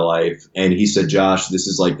on in my life. And he said, Josh, this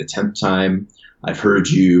is like the 10th time I've heard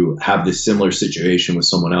you have this similar situation with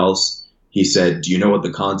someone else. He said, do you know what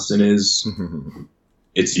the constant is?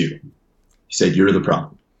 It's you. He said, you're the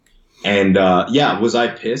problem. And was I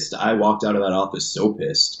pissed? I walked out of that office so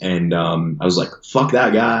pissed. And I was like, fuck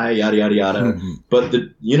that guy, yada, yada, yada. But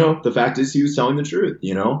the fact is he was telling the truth,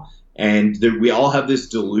 And we all have this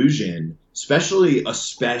delusion,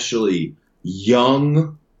 especially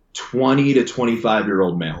young 20 to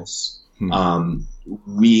 25-year-old males.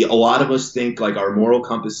 A lot of us think like our moral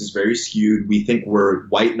compass is very skewed. We think we're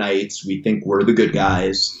white knights. We think we're the good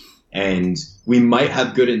guys. And we might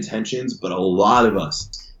have good intentions, but a lot of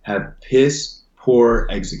us have piss poor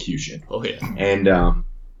execution. Oh, yeah. And,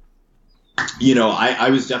 I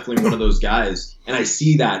was definitely one of those guys. And I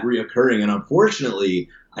see that reoccurring. And unfortunately,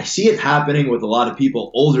 I see it happening with a lot of people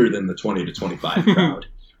older than the 20 to 25 crowd,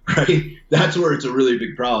 right? That's where it's a really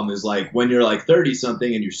big problem is like when you're like 30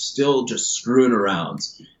 something and you're still just screwing around.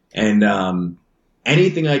 And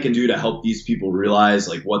anything I can do to help these people realize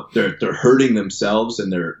like what they're hurting themselves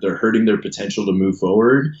and they're hurting their potential to move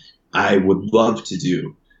forward, I would love to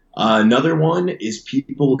do. Another one is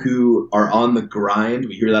people who are on the grind.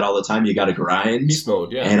 We hear that all the time. You got to grind. Beast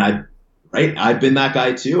mode, yeah. And I've been that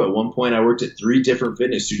guy too. At one point, I worked at 3 different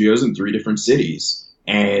fitness studios in 3 different cities,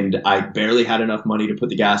 and I barely had enough money to put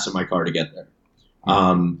the gas in my car to get there.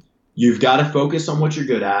 You've got to focus on what you're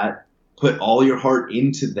good at, put all your heart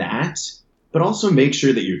into that, but also make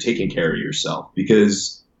sure that you're taking care of yourself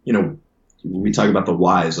because, we talk about the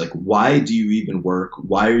whys, like why do you even work?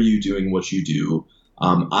 Why are you doing what you do?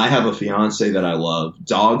 I have a fiance that I love,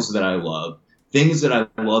 dogs that I love, things that I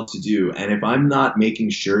love to do. And if I'm not making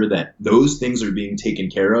sure that those things are being taken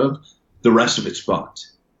care of, the rest of it's fucked.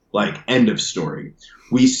 Like, end of story.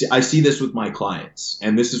 I see this with my clients,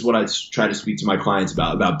 and this is what I try to speak to my clients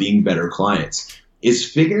about being better clients, is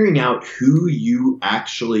figuring out who you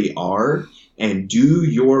actually are and do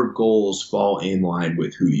your goals fall in line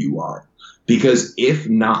with who you are? Because if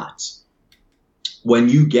not, when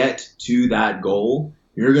you get to that goal,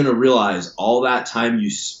 you're going to realize all that time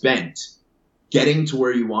you spent getting to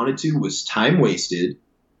where you wanted to was time wasted,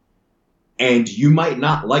 and you might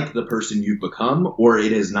not like the person you've become, or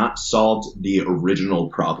it has not solved the original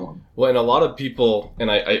problem. Well, and a lot of people,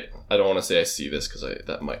 and I don't want to say I see this because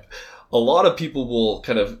a lot of people will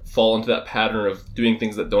kind of fall into that pattern of doing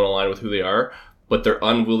things that don't align with who they are, but they're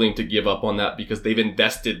unwilling to give up on that because they've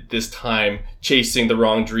invested this time chasing the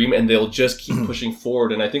wrong dream, and they'll just keep pushing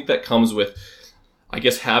forward. And I think that comes with I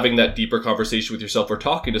guess having that deeper conversation with yourself or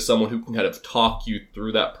talking to someone who can kind of talk you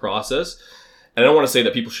through that process. And I don't want to say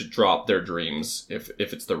that people should drop their dreams if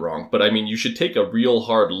it's the wrong, but I mean, you should take a real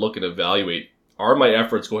hard look and evaluate, are my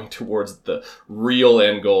efforts going towards the real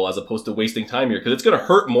end goal as opposed to wasting time here? Because it's going to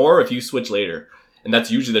hurt more if you switch later. And that's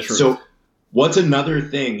usually the truth. So what's another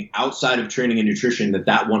thing outside of training and nutrition that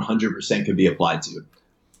 100% could be applied to?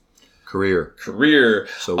 Career,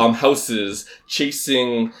 so, houses,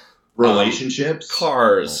 chasing, relationships,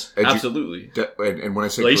 cars, absolutely. And when I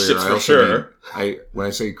say career, I also mean, when I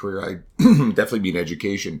say career, I definitely mean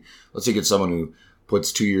education. Let's say it's someone who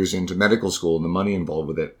puts 2 years into medical school and the money involved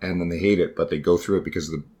with it, and then they hate it, but they go through it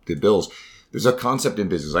because of the bills. There's a concept in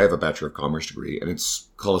business. I have a Bachelor of Commerce degree, and it's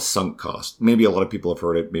called a sunk cost. Maybe a lot of people have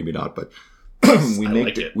heard it, maybe not, but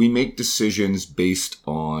we make decisions based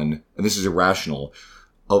on, and this is irrational,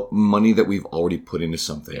 money that we've already put into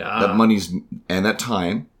something. Yeah. That money's, and that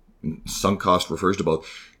time, sunk cost refers to both,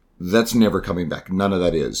 that's never coming back. None of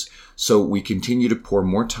that is. So we continue to pour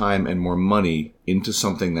more time and more money into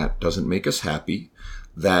something that doesn't make us happy,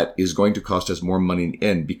 that is going to cost us more money in the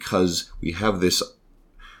end, because we have this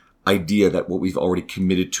idea that what we've already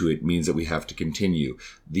committed to it means that we have to continue.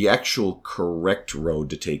 The actual correct road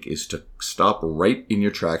to take is to stop right in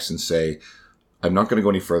your tracks and say, I'm not going to go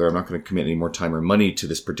any further. I'm not going to commit any more time or money to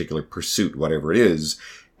this particular pursuit, whatever it is.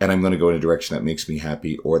 And I'm going to go in a direction that makes me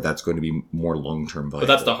happy, or that's going to be more long-term viable.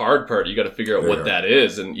 But that's the hard part. You got to figure out what that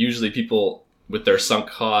is. And usually people with their sunk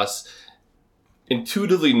costs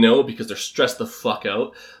intuitively know because they're stressed the fuck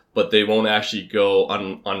out, but they won't actually go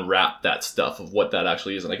unwrap that stuff of what that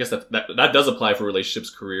actually is. And I guess that does apply for relationships,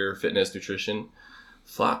 career, fitness, nutrition.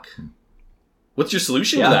 Fuck. What's your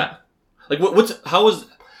solution to that? Like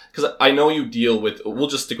because I know you deal with, we'll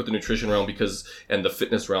just stick with the nutrition realm and the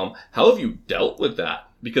fitness realm. How have you dealt with that?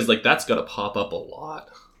 Because that's got to pop up a lot.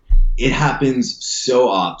 It happens so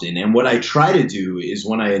often. And what I try to do is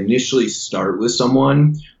when I initially start with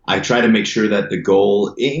someone, I try to make sure that the goal,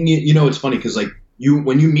 and it's funny because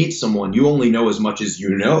when you meet someone, you only know as much as you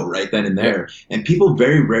know right then and there. And people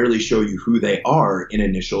very rarely show you who they are in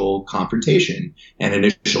initial confrontation and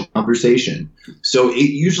initial conversation. So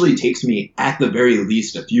it usually takes me at the very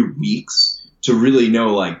least a few weeks to really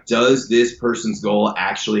know, does this person's goal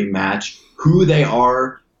actually match who they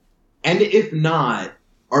are? And if not,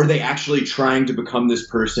 are they actually trying to become this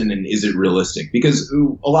person, and is it realistic? Because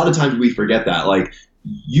a lot of times we forget that,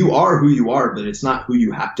 you are who you are, but it's not who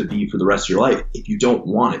you have to be for the rest of your life if you don't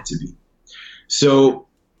want it to be. So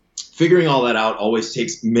figuring all that out always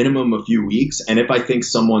takes minimum a few weeks. And if I think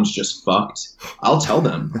someone's just fucked, I'll tell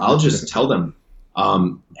them. I'll just tell them,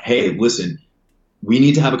 hey, listen, we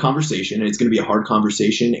need to have a conversation, and it's going to be a hard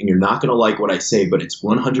conversation, and you're not going to like what I say, but it's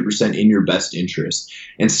 100% in your best interest.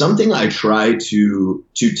 And something I try to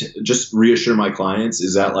just reassure my clients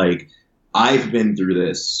is that, I've been through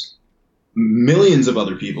this. Millions of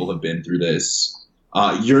other people have been through this.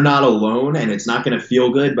 You're not alone, and it's not going to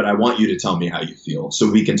feel good, but I want you to tell me how you feel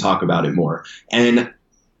so we can talk about it more. And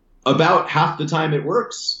about half the time it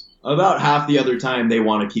works. About half the other time they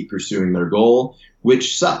want to keep pursuing their goal,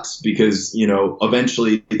 which sucks because,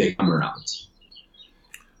 eventually they come around.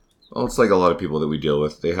 Well, it's like a lot of people that we deal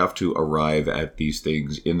with. They have to arrive at these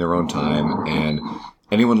things in their own time. And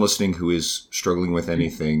anyone listening who is struggling with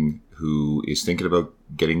anything, who is thinking about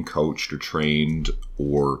getting coached or trained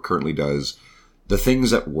or currently does, the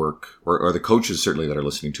things that work, or the coaches certainly that are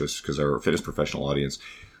listening to us because our fitness professional audience,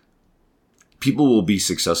 people will be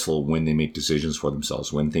successful when they make decisions for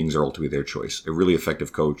themselves, when things are ultimately their choice. A really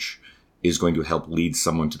effective coach is going to help lead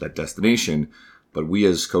someone to that destination, but we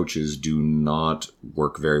as coaches do not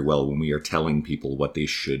work very well when we are telling people what they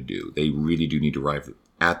should do. They really do need to arrive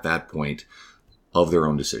at that point of their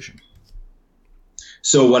own decision.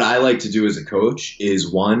 So what I like to do as a coach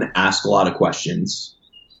is, one, ask a lot of questions.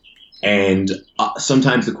 And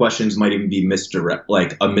sometimes the questions might even be a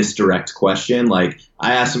misdirect question. I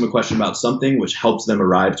ask them a question about something which helps them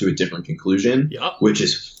arrive to a different conclusion, which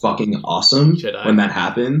is fucking awesome when that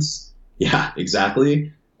happens. Yeah,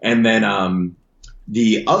 exactly. And then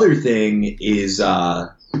the other thing is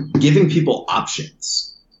giving people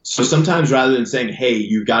options. So sometimes rather than saying, hey,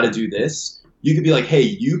 you got to do this, you could be like, hey,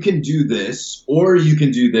 you can do this, or you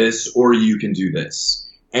can do this, or you can do this.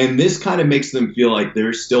 And this kind of makes them feel like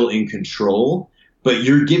they're still in control, but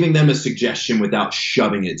you're giving them a suggestion without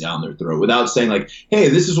shoving it down their throat, without saying hey,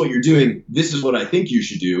 this is what you're doing. This is what I think you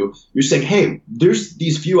should do. You're saying, hey, there's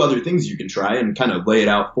these few other things you can try, and kind of lay it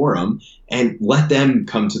out for them and let them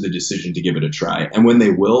come to the decision to give it a try. And when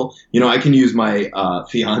they will, I can use my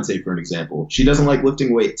fiance for an example. She doesn't like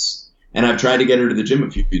lifting weights, and I've tried to get her to the gym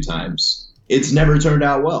a few times. it's never turned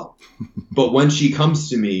out well. But when she comes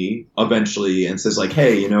to me eventually and says like,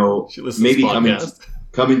 hey, maybe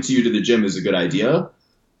coming to you to the gym is a good idea.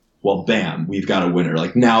 Well, bam, we've got a winner.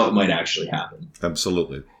 Like now it might actually happen.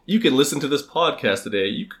 Absolutely. You can listen to this podcast today.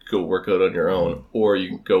 You could go work out on your own, or you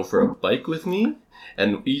can go for a bike with me.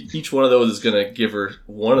 And each one of those is going to give her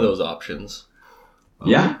one of those options.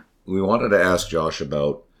 Yeah. We wanted to ask Josh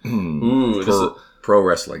about pro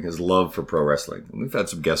wrestling, his love for pro wrestling. And we've had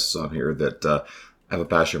some guests on here that have a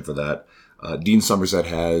passion for that. Dean Somerset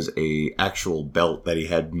has a actual belt that he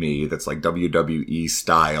had made that's like WWE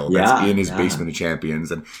style that's in his Basement of Champions,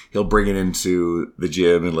 and he'll bring it into the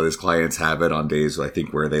gym and let his clients have it on days I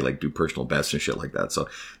think where they like do personal bests and shit like that. So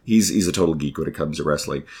he's a total geek when it comes to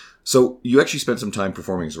wrestling. So you actually spent some time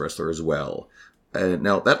performing as a wrestler as well.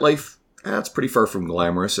 Now that life, that's pretty far from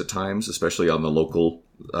glamorous at times, especially on the local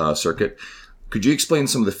circuit. Could you explain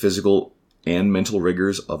some of the physical and mental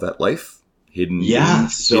rigors of that life? Hidden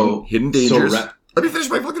dangers. Let me finish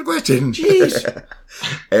my fucking question. Jeez.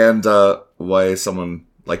 And why someone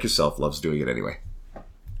like yourself loves doing it anyway.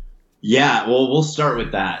 Yeah, well, we'll start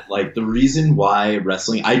with that. Like the reason why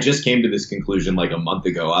wrestling, I just came to this conclusion like a month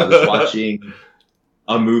ago. I was watching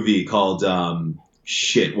a movie called,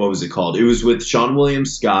 what was it called? It was with Sean William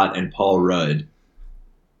Scott and Paul Rudd.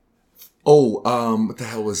 Oh, what the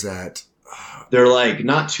hell was that? They're like,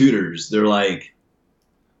 not tutors. They're like,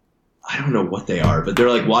 I don't know what they are, but they're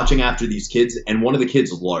like watching after these kids, and one of the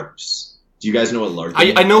kids LARPs. Do you guys know what LARPing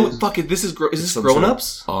is? I know. Fuck it. Is this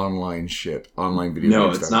grown-ups? Online shit. Online video. No,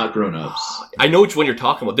 it's not grown-ups. I know which one you're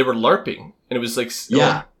talking about. They were LARPing, and it was like...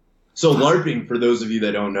 Yeah. So LARPing, for those of you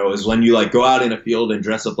that don't know, is when you like go out in a field and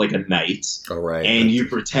dress up like a knight. Oh, right. And you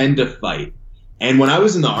pretend to fight. And when I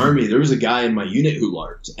was in the Army, there was a guy in my unit who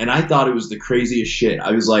LARPed, and I thought it was the craziest shit.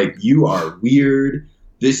 I was like, you are weird.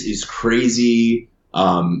 This is crazy.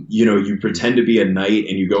 You pretend to be a knight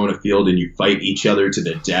and you go in a field and you fight each other to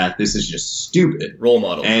the death. This is just stupid. Role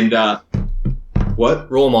models. And, what?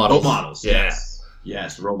 Role models. Role models. Yeah.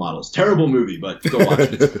 Yes, role models. Terrible movie, but go watch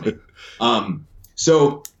it. It's funny.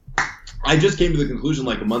 So I just came to the conclusion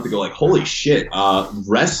like a month ago, like, holy shit,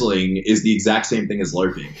 wrestling is the exact same thing as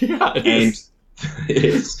LARPing. Yeah, it is. It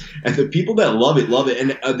is. And the people that love it, love it.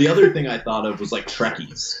 And the other thing I thought of was like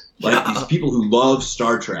Trekkies. Like these people who love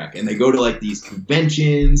Star Trek, and they go to like these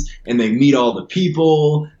conventions and they meet all the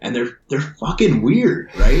people, and they're fucking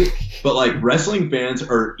weird, right? But like wrestling fans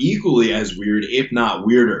are equally as weird, if not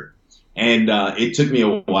weirder. And it took me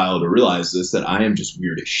a while to realize this, that I am just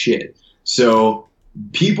weird as shit. So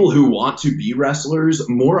people who want to be wrestlers,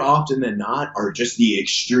 more often than not, are just the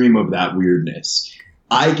extreme of that weirdness.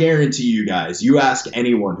 I guarantee you guys, you ask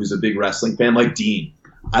anyone who's a big wrestling fan, like Dean,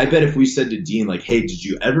 I bet if we said to Dean, like, hey, did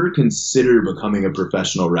you ever consider becoming a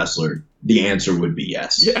professional wrestler? The answer would be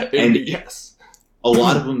yes. Yeah, and yes. A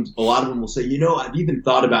lot of them will say, I've even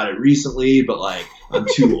thought about it recently, but like, I'm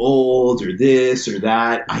too old or this or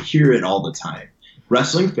that. I hear it all the time.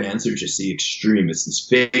 Wrestling fans are just the extreme. It's this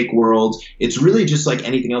fake world. It's really just like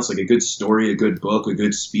anything else, like a good story, a good book, a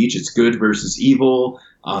good speech. It's good versus evil.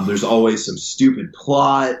 There's always some stupid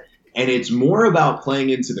plot. And it's more about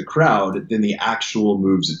playing into the crowd than the actual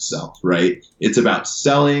moves itself, right? It's about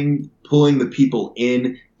selling, pulling the people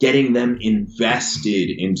in, getting them invested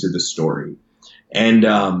into the story.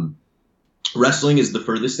 And wrestling is the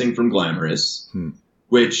furthest thing from glamorous,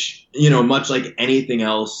 which, much like anything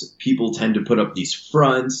else, people tend to put up these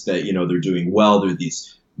fronts that, they're doing well. They're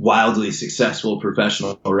these wildly successful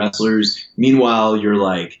professional wrestlers. Meanwhile, you're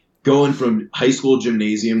like, going from high school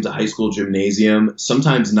gymnasium to high school gymnasium,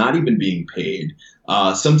 sometimes not even being paid,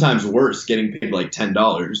 sometimes worse, getting paid like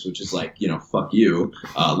 $10, which is like, fuck you.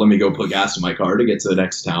 Let me go put gas in my car to get to the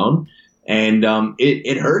next town. And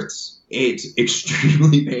it hurts. It's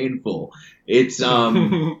extremely painful. It's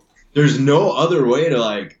there's no other way to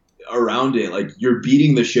like around it. Like you're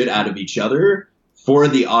beating the shit out of each other for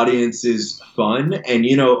the audience's fun. And,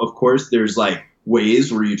 of course, there's like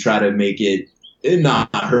ways where you try to make it not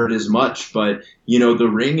hurt as much, but the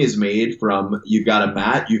ring is made from, you've got a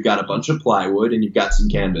mat, you've got a bunch of plywood, and you've got some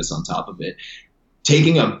canvas on top of it.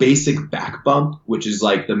 Taking a basic back bump, which is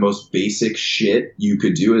like the most basic shit you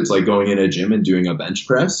could do, it's like going in a gym and doing a bench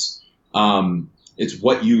press. It's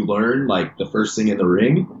what you learn like the first thing in the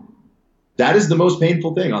ring. That is the most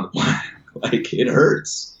painful thing on the planet. Like it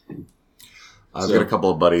hurts. I've got a couple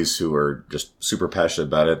of buddies who are just super passionate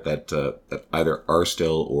about it that either are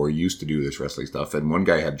still or used to do this wrestling stuff. And one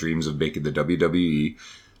guy had dreams of making the WWE.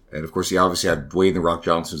 And of course, he obviously had Dwayne "The Rock"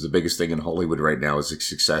 Johnson, who's the biggest thing in Hollywood right now, is a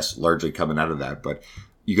success largely coming out of that. But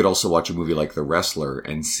you could also watch a movie like The Wrestler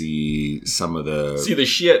and see some of the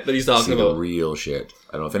shit that he's talking see about. the real shit.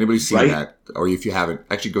 I don't know if anybody's seen that, or if you haven't,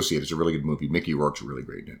 actually go see it. It's a really good movie. Mickey Rourke's really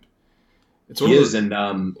great in it. He is, and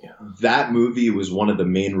that movie was one of the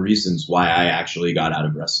main reasons why I actually got out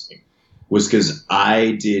of wrestling. Was because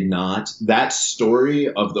I did not. That story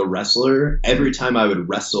of The Wrestler, every time I would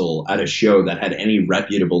wrestle at a show that had any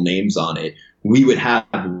reputable names on it, we would have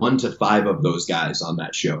 1 to 5 of those guys on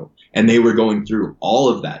that show. And they were going through all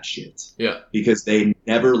of that shit. Yeah. Because they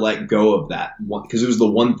never let go of that. Because it was the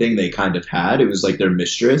one thing they kind of had. It was like their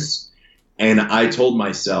mistress. And I told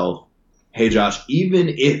myself, hey, Josh, even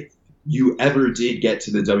if you ever did get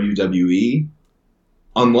to the WWE,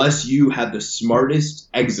 unless you had the smartest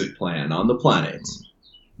exit plan on the planet,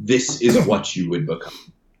 this is what you would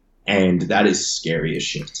become. And that is scary as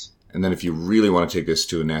shit. And then if you really want to take this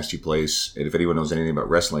to a nasty place, and if anyone knows anything about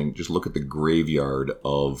wrestling, just look at the graveyard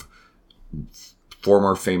of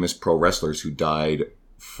former famous pro wrestlers who died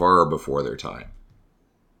far before their time.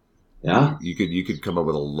 Yeah. You could come up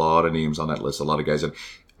with a lot of names on that list, a lot of guys.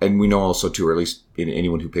 And we know also, too, or at least in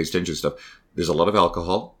anyone who pays attention to stuff, there's a lot of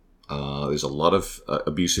alcohol. There's a lot of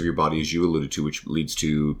abuse of your body, as you alluded to, which leads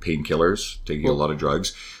to painkillers, taking a lot of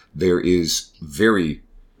drugs. There is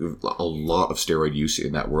a lot of steroid use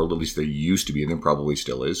in that world. At least there used to be, and there probably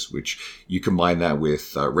still is, which you combine that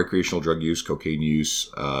with recreational drug use, cocaine use,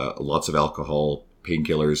 lots of alcohol,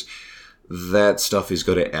 painkillers. That stuff is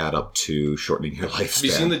going to add up to shortening your lifespan. Have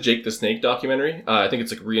you seen the Jake the Snake documentary? I think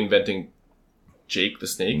it's like reinventing Jake the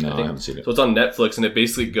Snake. No, I haven't seen it. So it's on Netflix, and it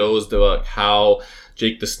basically goes to how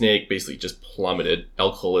Jake the Snake basically just plummeted.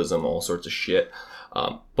 Alcoholism, all sorts of shit.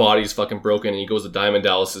 Body's fucking broken, and he goes to Diamond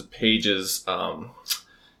Dallas Page's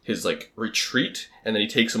his like retreat, and then he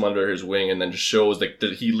takes him under his wing, and then just shows like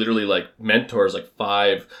that he literally like mentors like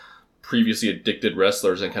 5 previously addicted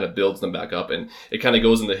wrestlers and kind of builds them back up, and it kind of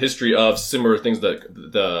goes into the history of similar things that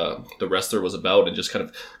the wrestler was about, and just kind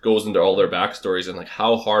of goes into all their backstories and like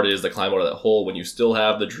how hard it is to climb out of that hole when you still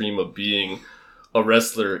have the dream of being a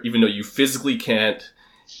wrestler, even though you physically can't,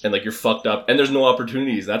 and like you're fucked up and there's no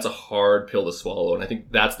opportunities. That's a hard pill to swallow, and I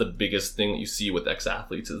think that's the biggest thing that you see with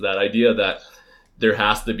ex-athletes is that idea that there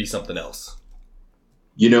has to be something else.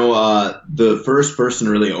 You know, the first person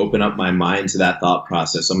to really open up my mind to that thought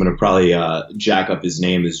process, I'm going to probably jack up his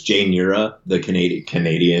name, is Jay Nira, the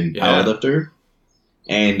Canadian powerlifter.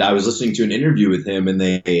 And I was listening to an interview with him, and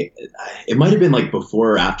it might have been like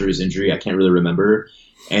before or after his injury, I can't really remember.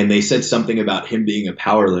 And they said something about him being a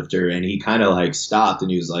powerlifter, and he kind of like stopped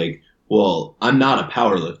and he was like, well, I'm not a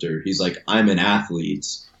powerlifter. He's like, I'm an athlete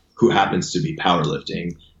who happens to be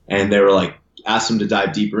powerlifting. And they were like, asked him to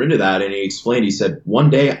dive deeper into that, and he explained, he said,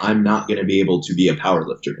 one day I'm not going to be able to be a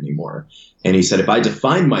powerlifter anymore. And he said, if I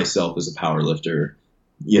define myself as a powerlifter,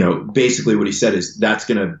 you know, basically what he said is that's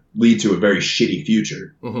going to lead to a very shitty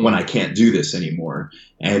future when I can't do this anymore.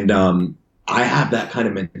 And I have that kind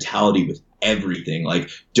of mentality with everything.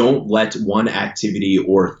 Like, don't let one activity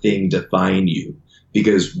or thing define you,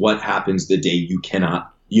 because what happens the day you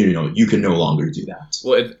cannot, you know, you can no longer do that.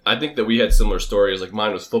 Well, I think that we had similar stories. Like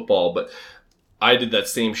mine was football, but I did that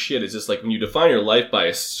same shit. It's just like when you define your life by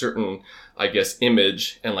a certain, I guess,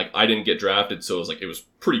 image, and like I didn't get drafted, so it was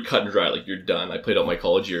pretty cut and dry. Like, you're done. I played out my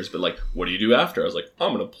college years, but like, what do you do after? I was like,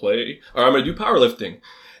 I'm gonna do powerlifting.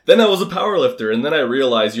 Then I was a powerlifter, and then I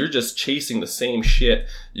realized you're just chasing the same shit.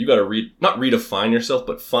 You gotta not redefine yourself,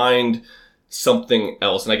 but find something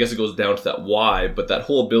else. And I guess it goes down to that why, but that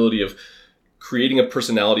whole ability of creating a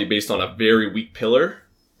personality based on a very weak pillar,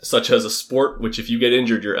 such as a sport, which if you get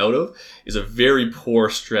injured, you're out of, is a very poor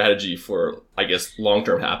strategy for, I guess,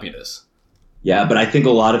 long-term happiness. Yeah, but I think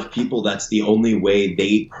a lot of people, that's the only way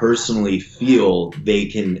they personally feel they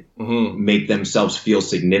can make themselves feel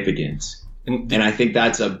significant. And I think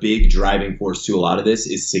that's a big driving force to a lot of this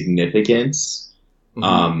is significance.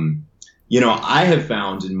 You know, I have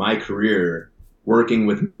found in my career working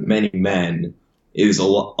with many men is a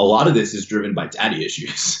lot of this is driven by daddy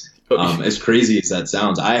issues. As crazy as that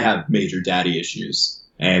sounds, I have major daddy issues.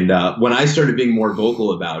 And when I started being more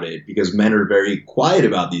vocal about it, because men are very quiet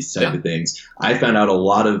about these type of things, I found out a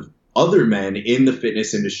lot of other men in the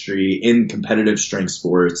fitness industry, in competitive strength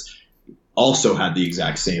sports, also had the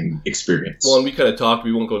exact same experience. Well, and we kind of talked,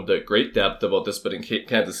 we won't go into great depth about this, but in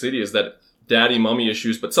Kansas City is that daddy mommy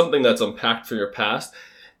issues, but something that's unpacked from your past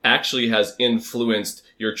actually has influenced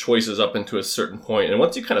your choices up into a certain point. And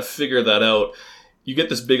once you kind of figure that out, you get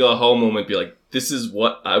this big aha moment, be like, this is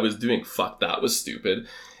what I was doing. Fuck, that was stupid.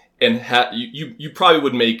 And you probably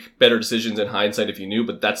would make better decisions in hindsight if you knew,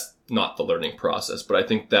 but that's not the learning process. But I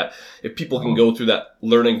think that if people can go through that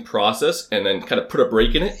learning process and then kind of put a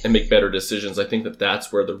break in it and make better decisions, I think that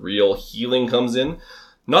that's where the real healing comes in.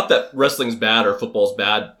 Not that wrestling's bad or football's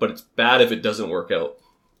bad, but it's bad if it doesn't work out.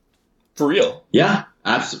 For real. Yeah,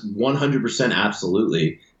 100%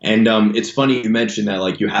 absolutely. And it's funny you mentioned that,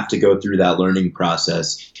 like, you have to go through that learning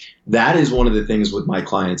process. That is one of the things with my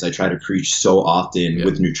clients I try to preach so often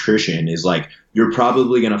with nutrition is, like, you're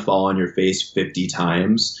probably going to fall on your face 50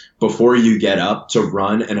 times before you get up to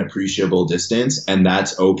run an appreciable distance. And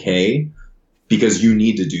that's okay, because you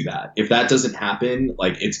need to do that. If that doesn't happen,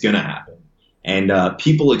 like, it's going to happen. And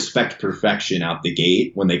people expect perfection out the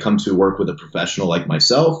gate when they come to work with a professional like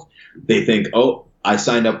myself. They think, oh, I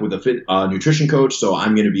signed up with a nutrition coach, so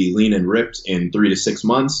I'm going to be lean and ripped in 3 to 6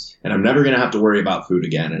 months, and I'm never going to have to worry about food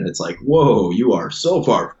again. And it's like, whoa, you are so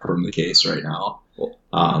far from the case right now.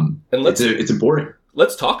 And it's important.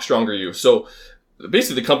 Let's talk Stronger You. So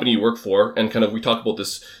basically the company you work for, and kind of we talk about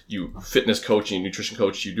this, you fitness coach and nutrition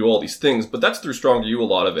coach, you do all these things, but that's through Stronger You, a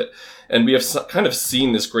lot of it. And we have kind of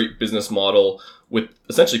seen this great business model with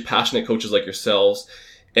essentially passionate coaches like yourselves.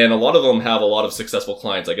 And a lot of them have a lot of successful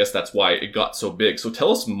clients. I guess that's why it got so big. So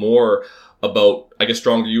tell us more about, I guess,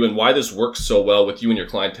 Stronger You and why this works so well with you and your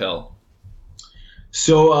clientele.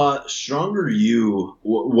 So Stronger You,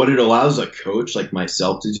 what it allows a coach like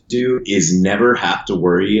myself to do is never have to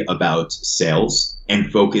worry about sales and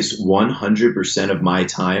focus 100% of my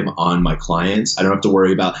time on my clients. I don't have to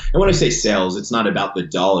worry about, and when I say sales, it's not about the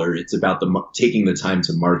dollar. It's about taking the time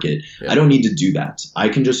to market. Yeah. I don't need to do that. I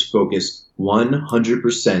can just focus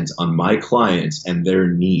 100% on my clients and their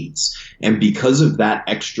needs. And because of that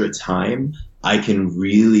extra time, I can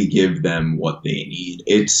really give them what they need.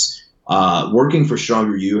 Working for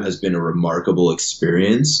Stronger You has been a remarkable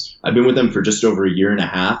experience. I've been with them for just over 1.5 years,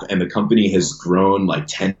 and the company has grown like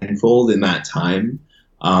tenfold in that time.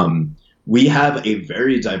 We have a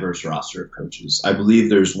very diverse roster of coaches. I believe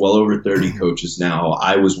there's well over 30 coaches now.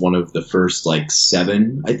 I was one of the first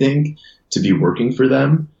 7, I think, to be working for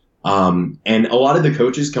them. And a lot of the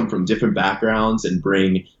coaches come from different backgrounds and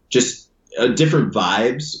bring just different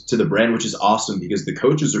vibes to the brand, which is awesome because the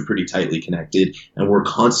coaches are pretty tightly connected and we're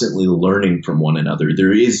constantly learning from one another.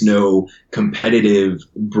 There is no competitive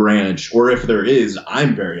branch, or if there is,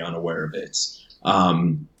 I'm very unaware of it.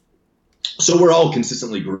 So we're all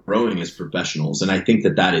consistently growing as professionals. And I think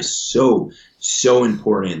that is so, so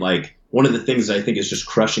important. Like, one of the things that I think is just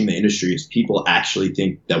crushing the industry is people actually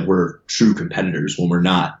think that we're true competitors when we're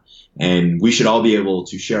not. And we should all be able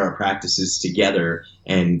to share our practices together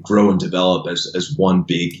and grow and develop as one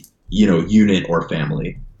big, unit or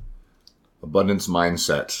family. Abundance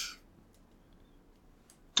mindset.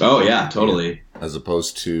 Oh yeah, totally. As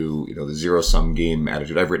opposed to, the zero-sum game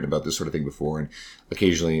attitude. I've written about this sort of thing before, and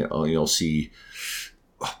occasionally you'll see.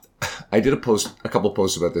 I did a couple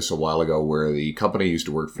posts about this a while ago where the company I used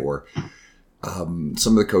to work for, some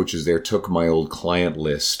of the coaches there took my old client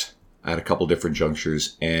list at a couple different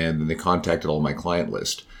junctures, and then they contacted all my client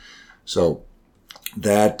list. So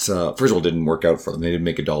that, first of all, didn't work out for them. They didn't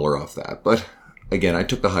make $1 off that. But again, I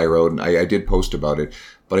took the high road, and I did post about it.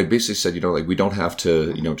 But I basically said, we don't have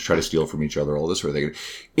to, to try to steal from each other, all this sort of thing.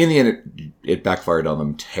 In the end, it backfired on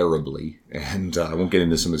them terribly. And I won't get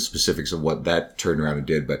into some of the specifics of what that turned around and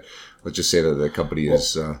did, but let's just say that the company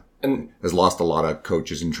has lost a lot of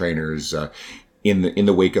coaches and trainers, in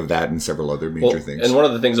the wake of that and several other major things. And one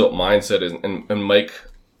of the things about mindset is, and Mike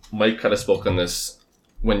kind of spoke on this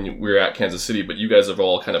when we were at Kansas City, but you guys have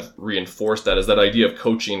all kind of reinforced that, is that idea of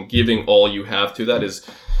coaching, giving all you have to that is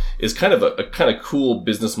kind of a kind of cool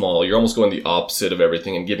business model. You're almost going the opposite of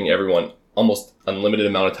everything and giving everyone almost unlimited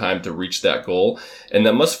amount of time to reach that goal. And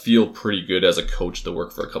that must feel pretty good as a coach to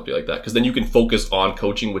work for a company like that, because then you can focus on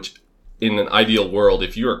coaching, which in an ideal world,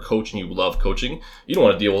 if you're a coach and you love coaching, you don't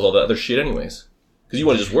want to deal with all that other shit anyways. Because you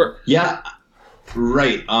want to just work. Yeah,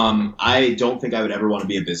 right. I don't think I would ever want to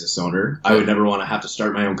be a business owner. I would never want to have to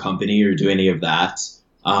start my own company or do any of that.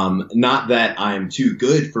 Not that I'm too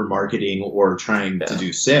good for marketing or trying to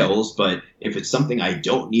do sales, but if it's something I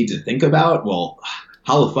don't need to think about, well,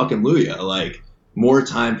 hallelujah. Like, more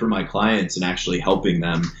time for my clients and actually helping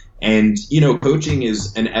them. And, coaching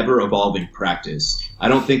is an ever-evolving practice. I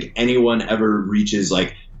don't think anyone ever reaches,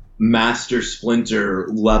 master splinter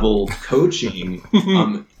level coaching.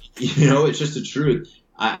 It's just the truth.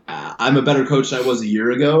 I'm a better coach than I was a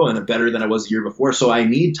year ago and better than I was a year before. So I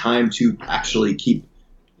need time to actually keep,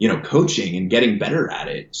 coaching and getting better at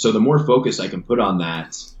it. So the more focus I can put on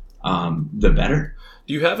that, the better.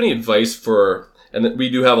 Do you have any advice and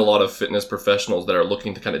we do have a lot of fitness professionals that are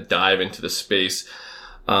looking to kind of dive into the space.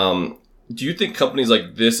 do you think companies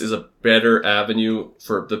like this is a better avenue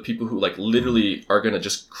for the people who like literally are going to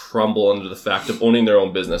just crumble under the fact of owning their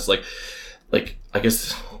own business? Like, I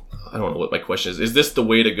guess, I don't know what my question is. Is this the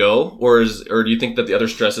way to go? Or do you think that the other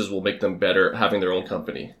stresses will make them better having their own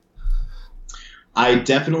company? I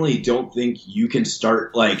definitely don't think you can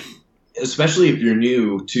start, like, especially if you're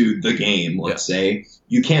new to the game, let's say,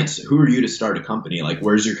 you can't, who are you to start a company? Like,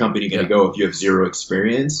 where's your company going to go if you have zero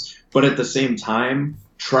experience? But at the same time,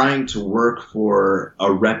 trying to work for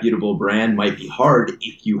a reputable brand might be hard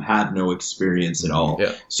if you have no experience at all.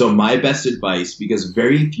 Yeah. So my best advice, because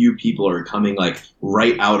very few people are coming like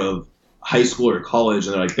right out of high school or college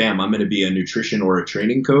and they're like, bam, I'm going to be a nutrition or a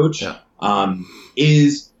training coach,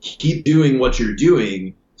 is keep doing what you're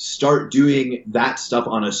doing. Start doing that stuff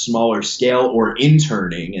on a smaller scale or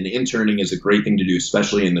interning. And interning is a great thing to do,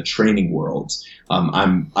 especially in the training world.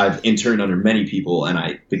 I've interned under many people, and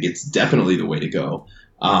I think it's definitely the way to go.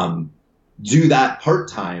 Do that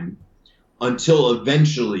part-time until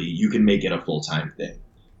eventually you can make it a full-time thing.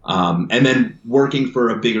 And then working for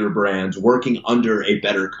a bigger brand, working under a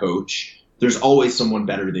better coach, there's always someone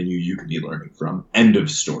better than you could be learning from. End of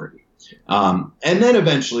story. And then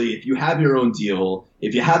eventually, if you have your own deal,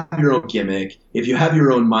 if you have your own gimmick, if you have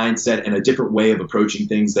your own mindset and a different way of approaching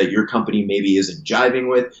things that your company maybe isn't jiving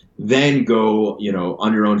with, then go,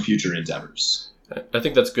 on your own future endeavors. I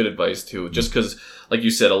think that's good advice too. Just because, like you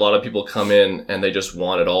said, a lot of people come in and they just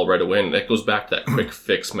want it all right away, and that goes back to that quick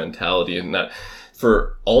fix mentality. And that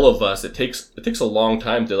for all of us, it takes a long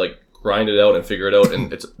time to like grind it out and figure it out.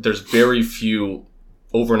 And there's very few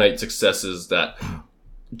overnight successes that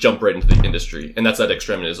jump right into the industry, and that's that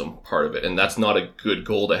extremism part of it. And that's not a good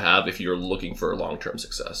goal to have if you're looking for long-term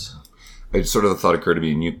success. It's sort of the thought occurred to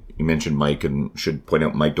me, and you mentioned Mike, and should point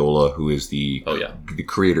out Mike Dola, who is the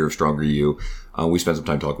creator of Stronger You. We spent some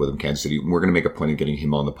time talking with him in Kansas City. We're going to make a point of getting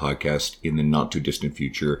him on the podcast in the not too distant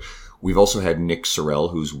future. We've also had Nick Sorrell,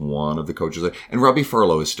 who's one of the coaches, and Robbie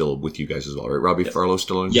Farlow is still with you guys as well, right? Robbie Farlow's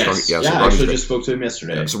still in. Yes, Stronger? I actually just spoke to him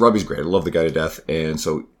yesterday. Yeah, so Robbie's great. I love the guy to death. And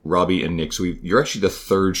so Robbie and Nick, you're actually the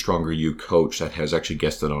third Stronger You coach that has actually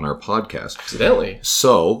guested on our podcast. Accidentally.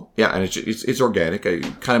 So, yeah, and it's organic. I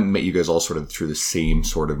kind of met you guys all sort of through the same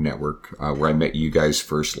sort of network where I met you guys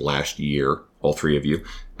first last year, all three of you,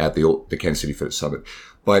 at the Kansas City Fitness Summit.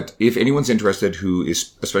 But if anyone's interested who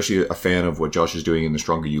is especially a fan of what Josh is doing in the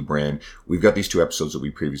Stronger You brand, we've got these 2 episodes that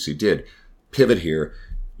we previously did. Pivot here.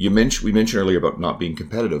 We mentioned earlier about not being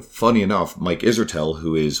competitive. Funny enough, Mike Isertel,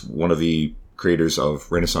 who is one of the creators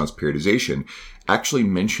of Renaissance Periodization, actually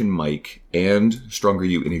mentioned Mike and Stronger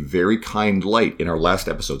You in a very kind light in our last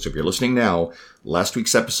episode. So if you're listening now, last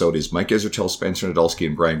week's episode is Mike Isertel, Spencer Nadolski,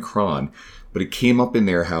 and Brian Cron. But it came up in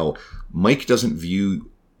there how Mike doesn't view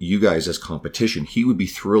you guys as competition. He would be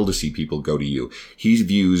thrilled to see people go to you. He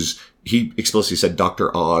explicitly said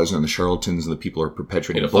Dr. Oz and the charlatans and the people who are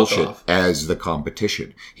perpetuating bullshit as the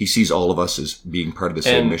competition. He sees all of us as being part of the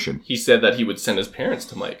same mission. He said that he would send his parents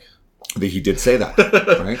to Mike. He did say that,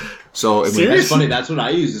 right? So it's funny. That's what I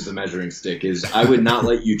use as a measuring stick. Is I would not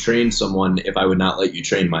let you train someone if I would not let you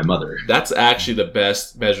train my mother. That's actually the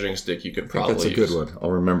best measuring stick you could probably use. That's a good one. I'll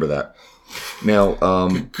remember that. Now,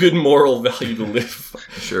 good moral value to live.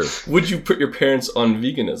 Sure. Would you put your parents on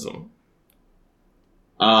veganism?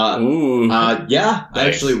 Yeah, nice. I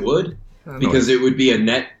actually would, because it would be a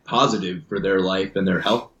net positive for their life and their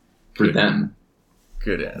health for them.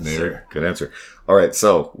 Good answer. Good answer. All right,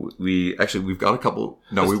 so we've got a couple.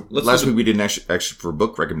 No, last week we didn't actually for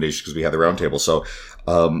book recommendations because we had the roundtable. So,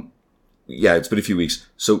 yeah, it's been a few weeks.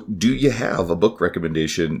 So, do you have a book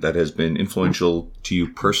recommendation that has been influential to you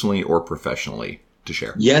personally or professionally to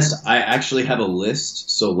share? Yes, I actually have a list.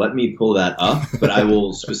 So let me pull that up. But I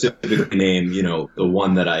will specifically name, the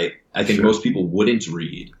one that I think most people wouldn't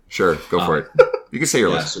read. Sure, go for it. You can say your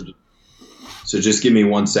list. So just give me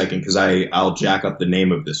 1 second because I'll jack up the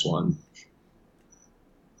name of this one.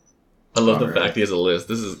 I love the fact he has a list.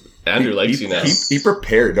 This is Andrew likes you now. He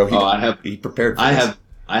prepared. No, he prepared. For this.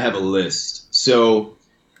 I have a list. So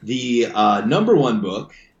the number one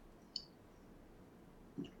book,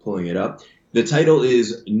 pulling it up. The title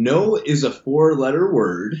is "No is a 4-letter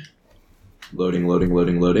word." Loading.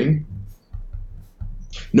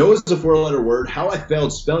 No is a 4-letter word. How I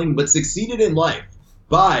failed spelling but succeeded in life,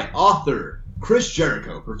 by author Chris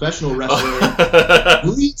Jericho, professional wrestler,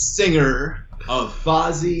 lead singer of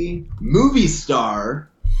Fozzy, movie star,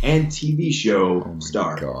 and TV show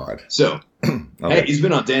star. God. So, hey, he's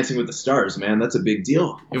been on Dancing with the Stars, man. That's a big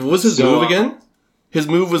deal. What was his move again? His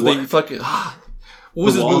move was the fucking... What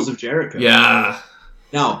was the his Walls move? of Jericho. Yeah.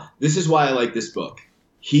 Now, this is why I like this book.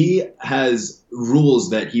 he has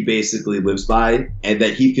rules that he basically lives by and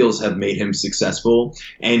that he feels have made him successful.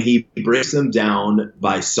 And he breaks them down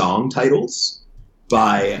by song titles,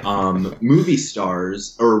 by movie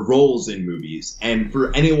stars or roles in movies. And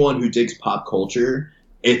for anyone who digs pop culture,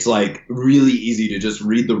 it's like really easy to just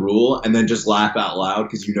read the rule and then just laugh out loud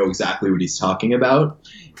because you know exactly what he's talking about.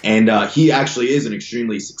 And he actually is an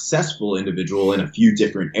extremely successful individual in a few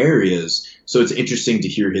different areas. So it's interesting to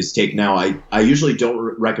hear his take. Now, I usually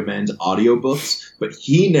don't recommend audiobooks, but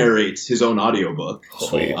he narrates his own audiobook.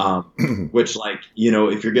 Sweet. Which, like, you know,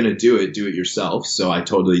 if you're going to do it yourself. So I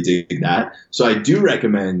totally dig that. So I do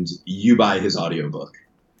recommend you buy his audiobook.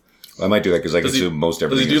 I might do that because I consume most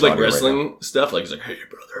everything. Does he do like audio wrestling stuff? Like he's like, "Hey,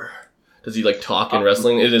 brother." Does he like talk in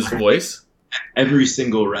wrestling in his voice? Every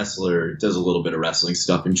single wrestler does a little bit of wrestling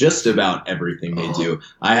stuff in just about everything they do.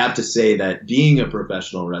 I have to say that being a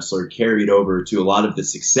professional wrestler carried over to a lot of the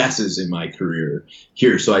successes in my career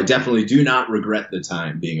here. So I definitely do not regret the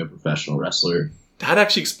time being a professional wrestler. That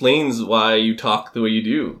actually explains why you talk the way you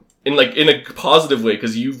do. In a positive way,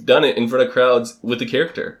 because you've done it in front of crowds with the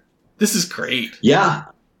character. This is great. Yeah.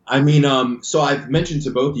 I mean, so I've mentioned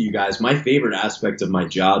to both of you guys, my favorite aspect of my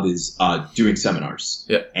job is doing seminars.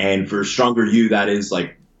 Yeah. And for Stronger You, that is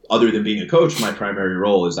like, other than being a coach, my primary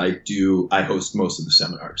role is I host most of the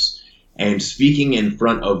seminars. And speaking in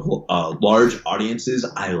front of large audiences,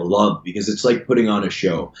 I love because it's like putting on a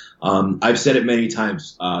show. I've said it many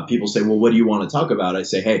times. People say, well, what do you want to talk about? I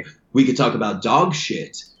say, hey, we could talk about dog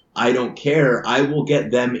shit. I don't care. I will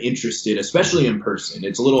get them interested, especially in person.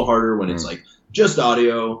 It's a little harder when it's like just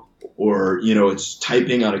audio or, you know, it's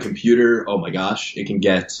typing on a computer. Oh my gosh, it can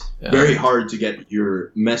get very hard to get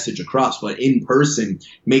your message across. But in person,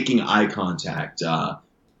 making eye contact,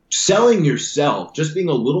 selling yourself, just being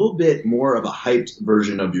a little bit more of a hyped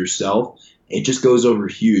version of yourself, it just goes over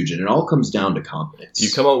huge. And it all comes down to confidence. Do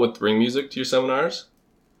you come out with ring music to your seminars?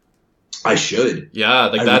 I should. Yeah,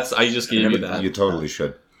 like I just gave you that. You totally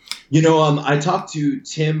should. You know, I talked to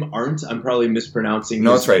Tim Arndt. I'm probably mispronouncing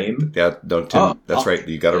No, his that's right. name. Yeah, no, Tim. That's right.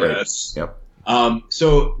 You got it Yes. right. Yep.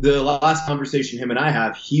 So the last conversation him and I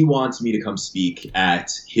have, he wants me to come speak at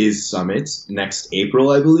his summit next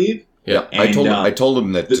April, I believe. Yeah. And, I told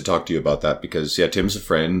him that to talk to you about that because Tim's a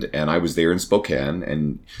friend and I was there in Spokane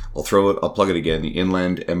and I'll plug it again. The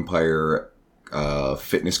Inland Empire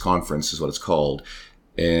Fitness Conference is what it's called.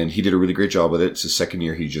 And he did a really great job with it. It's the second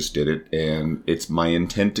year he just did it. And it's my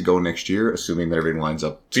intent to go next year, assuming that everything lines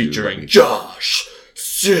up. Featuring Josh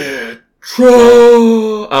Citron.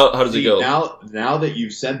 How does it go? Now that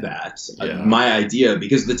you've said that, my idea,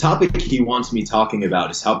 because the topic he wants me talking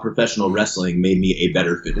about is how professional wrestling made me a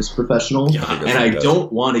better fitness professional. Yeah, and I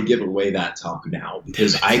don't want to give away that talk now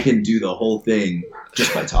because I can do the whole thing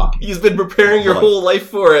just by talking. He's been preparing your whole life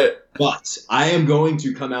for it. But I am going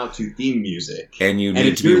to come out to theme music. And you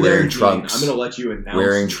need to be wearing trunks. I'm going to let you announce.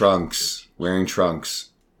 Wearing trunks.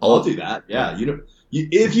 I'll do that. Yeah. You know,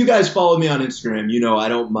 if you guys follow me on Instagram, you know I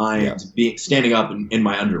don't mind standing up in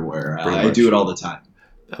my underwear. I do it all the time.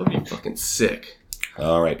 That would be fucking sick.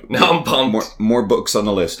 All right. Now I'm pumped. More books on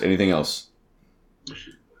the list. Anything else?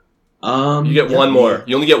 You get one more.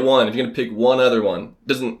 You only get one. If you're going to pick one other one.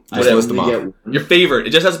 Whatever. List them off. Your favorite.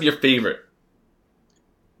 It just has to be your favorite.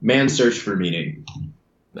 Man's Search for Meaning.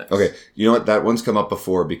 Nice. Okay, you know what? That one's come up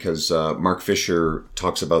before because Mark Fisher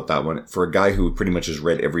talks about that one. For a guy who pretty much has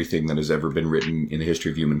read everything that has ever been written in the history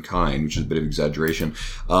of humankind, which is a bit of exaggeration,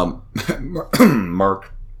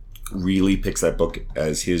 Mark really picks that book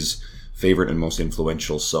as his favorite and most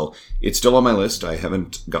influential. So it's still on my list. I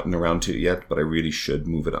haven't gotten around to it yet, but I really should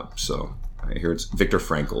move it up. So I hear it's Viktor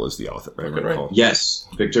Frankl is the author. Right. Yes,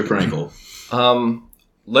 Viktor Frankl.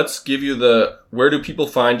 Let's give you where do people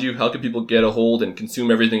find you? How can people get a hold and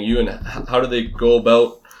consume everything you, and how do they go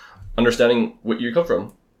about understanding what you come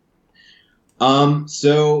from?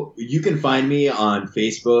 So you can find me on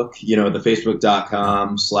Facebook, you know, the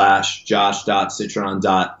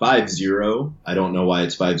facebook.com/josh.citron.50. I don't know why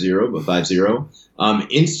it's 50, but 50.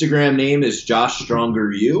 Instagram name is Josh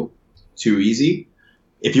Stronger You. Too easy.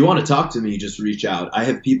 If you want to talk to me, just reach out. I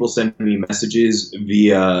have people send me messages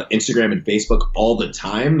via Instagram and Facebook all the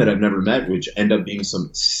time that I've never met, which end up being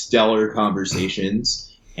some stellar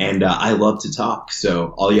conversations. And I love to talk.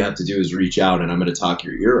 So all you have to do is reach out and I'm going to talk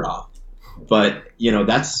your ear off. But, you know,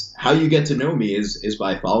 that's how you get to know me is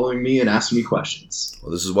by following me and asking me questions.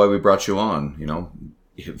 Well, this is why we brought you on, you know.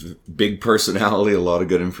 You have big personality, a lot of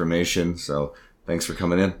good information. So thanks for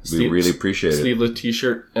coming in. We really appreciate it. Sleeveless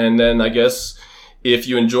t-shirt. And then I guess If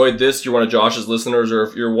you enjoyed this, you're one of Josh's listeners, or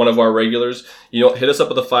if you're one of our regulars, hit us up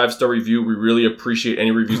with a 5-star review. We really appreciate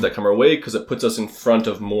any reviews that come our way because it puts us in front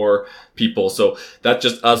of more people. So that's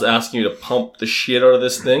just us asking you to pump the shit out of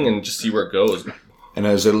this thing and just see where it goes. And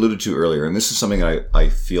as I alluded to earlier, and this is something I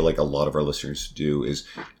feel like a lot of our listeners do, is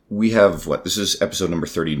we have, this is episode number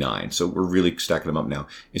 39, so we're really stacking them up now.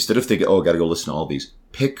 Instead of thinking, I got to go listen to all these,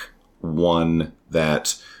 pick one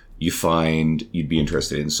that you find you'd be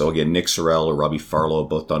interested in. So again, Nick Sorrell or Robbie Farlow have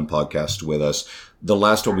both done podcasts with us. The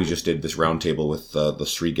last one we just did, this roundtable with the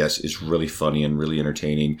 3 guests, is really funny and really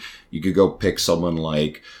entertaining. You could go pick someone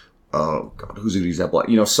like, who's an example?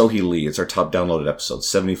 Sohee Lee. It's our top downloaded episode,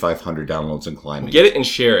 7,500 downloads and climbing. Get it and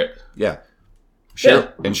share it. Yeah.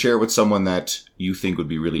 Share it with someone that you think would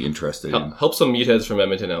be really interested in. Help some meatheads from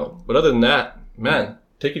Edmonton out. But other than that, man,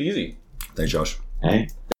 take it easy. Thanks, Josh. Hey.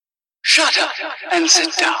 Shut up and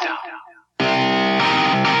sit down.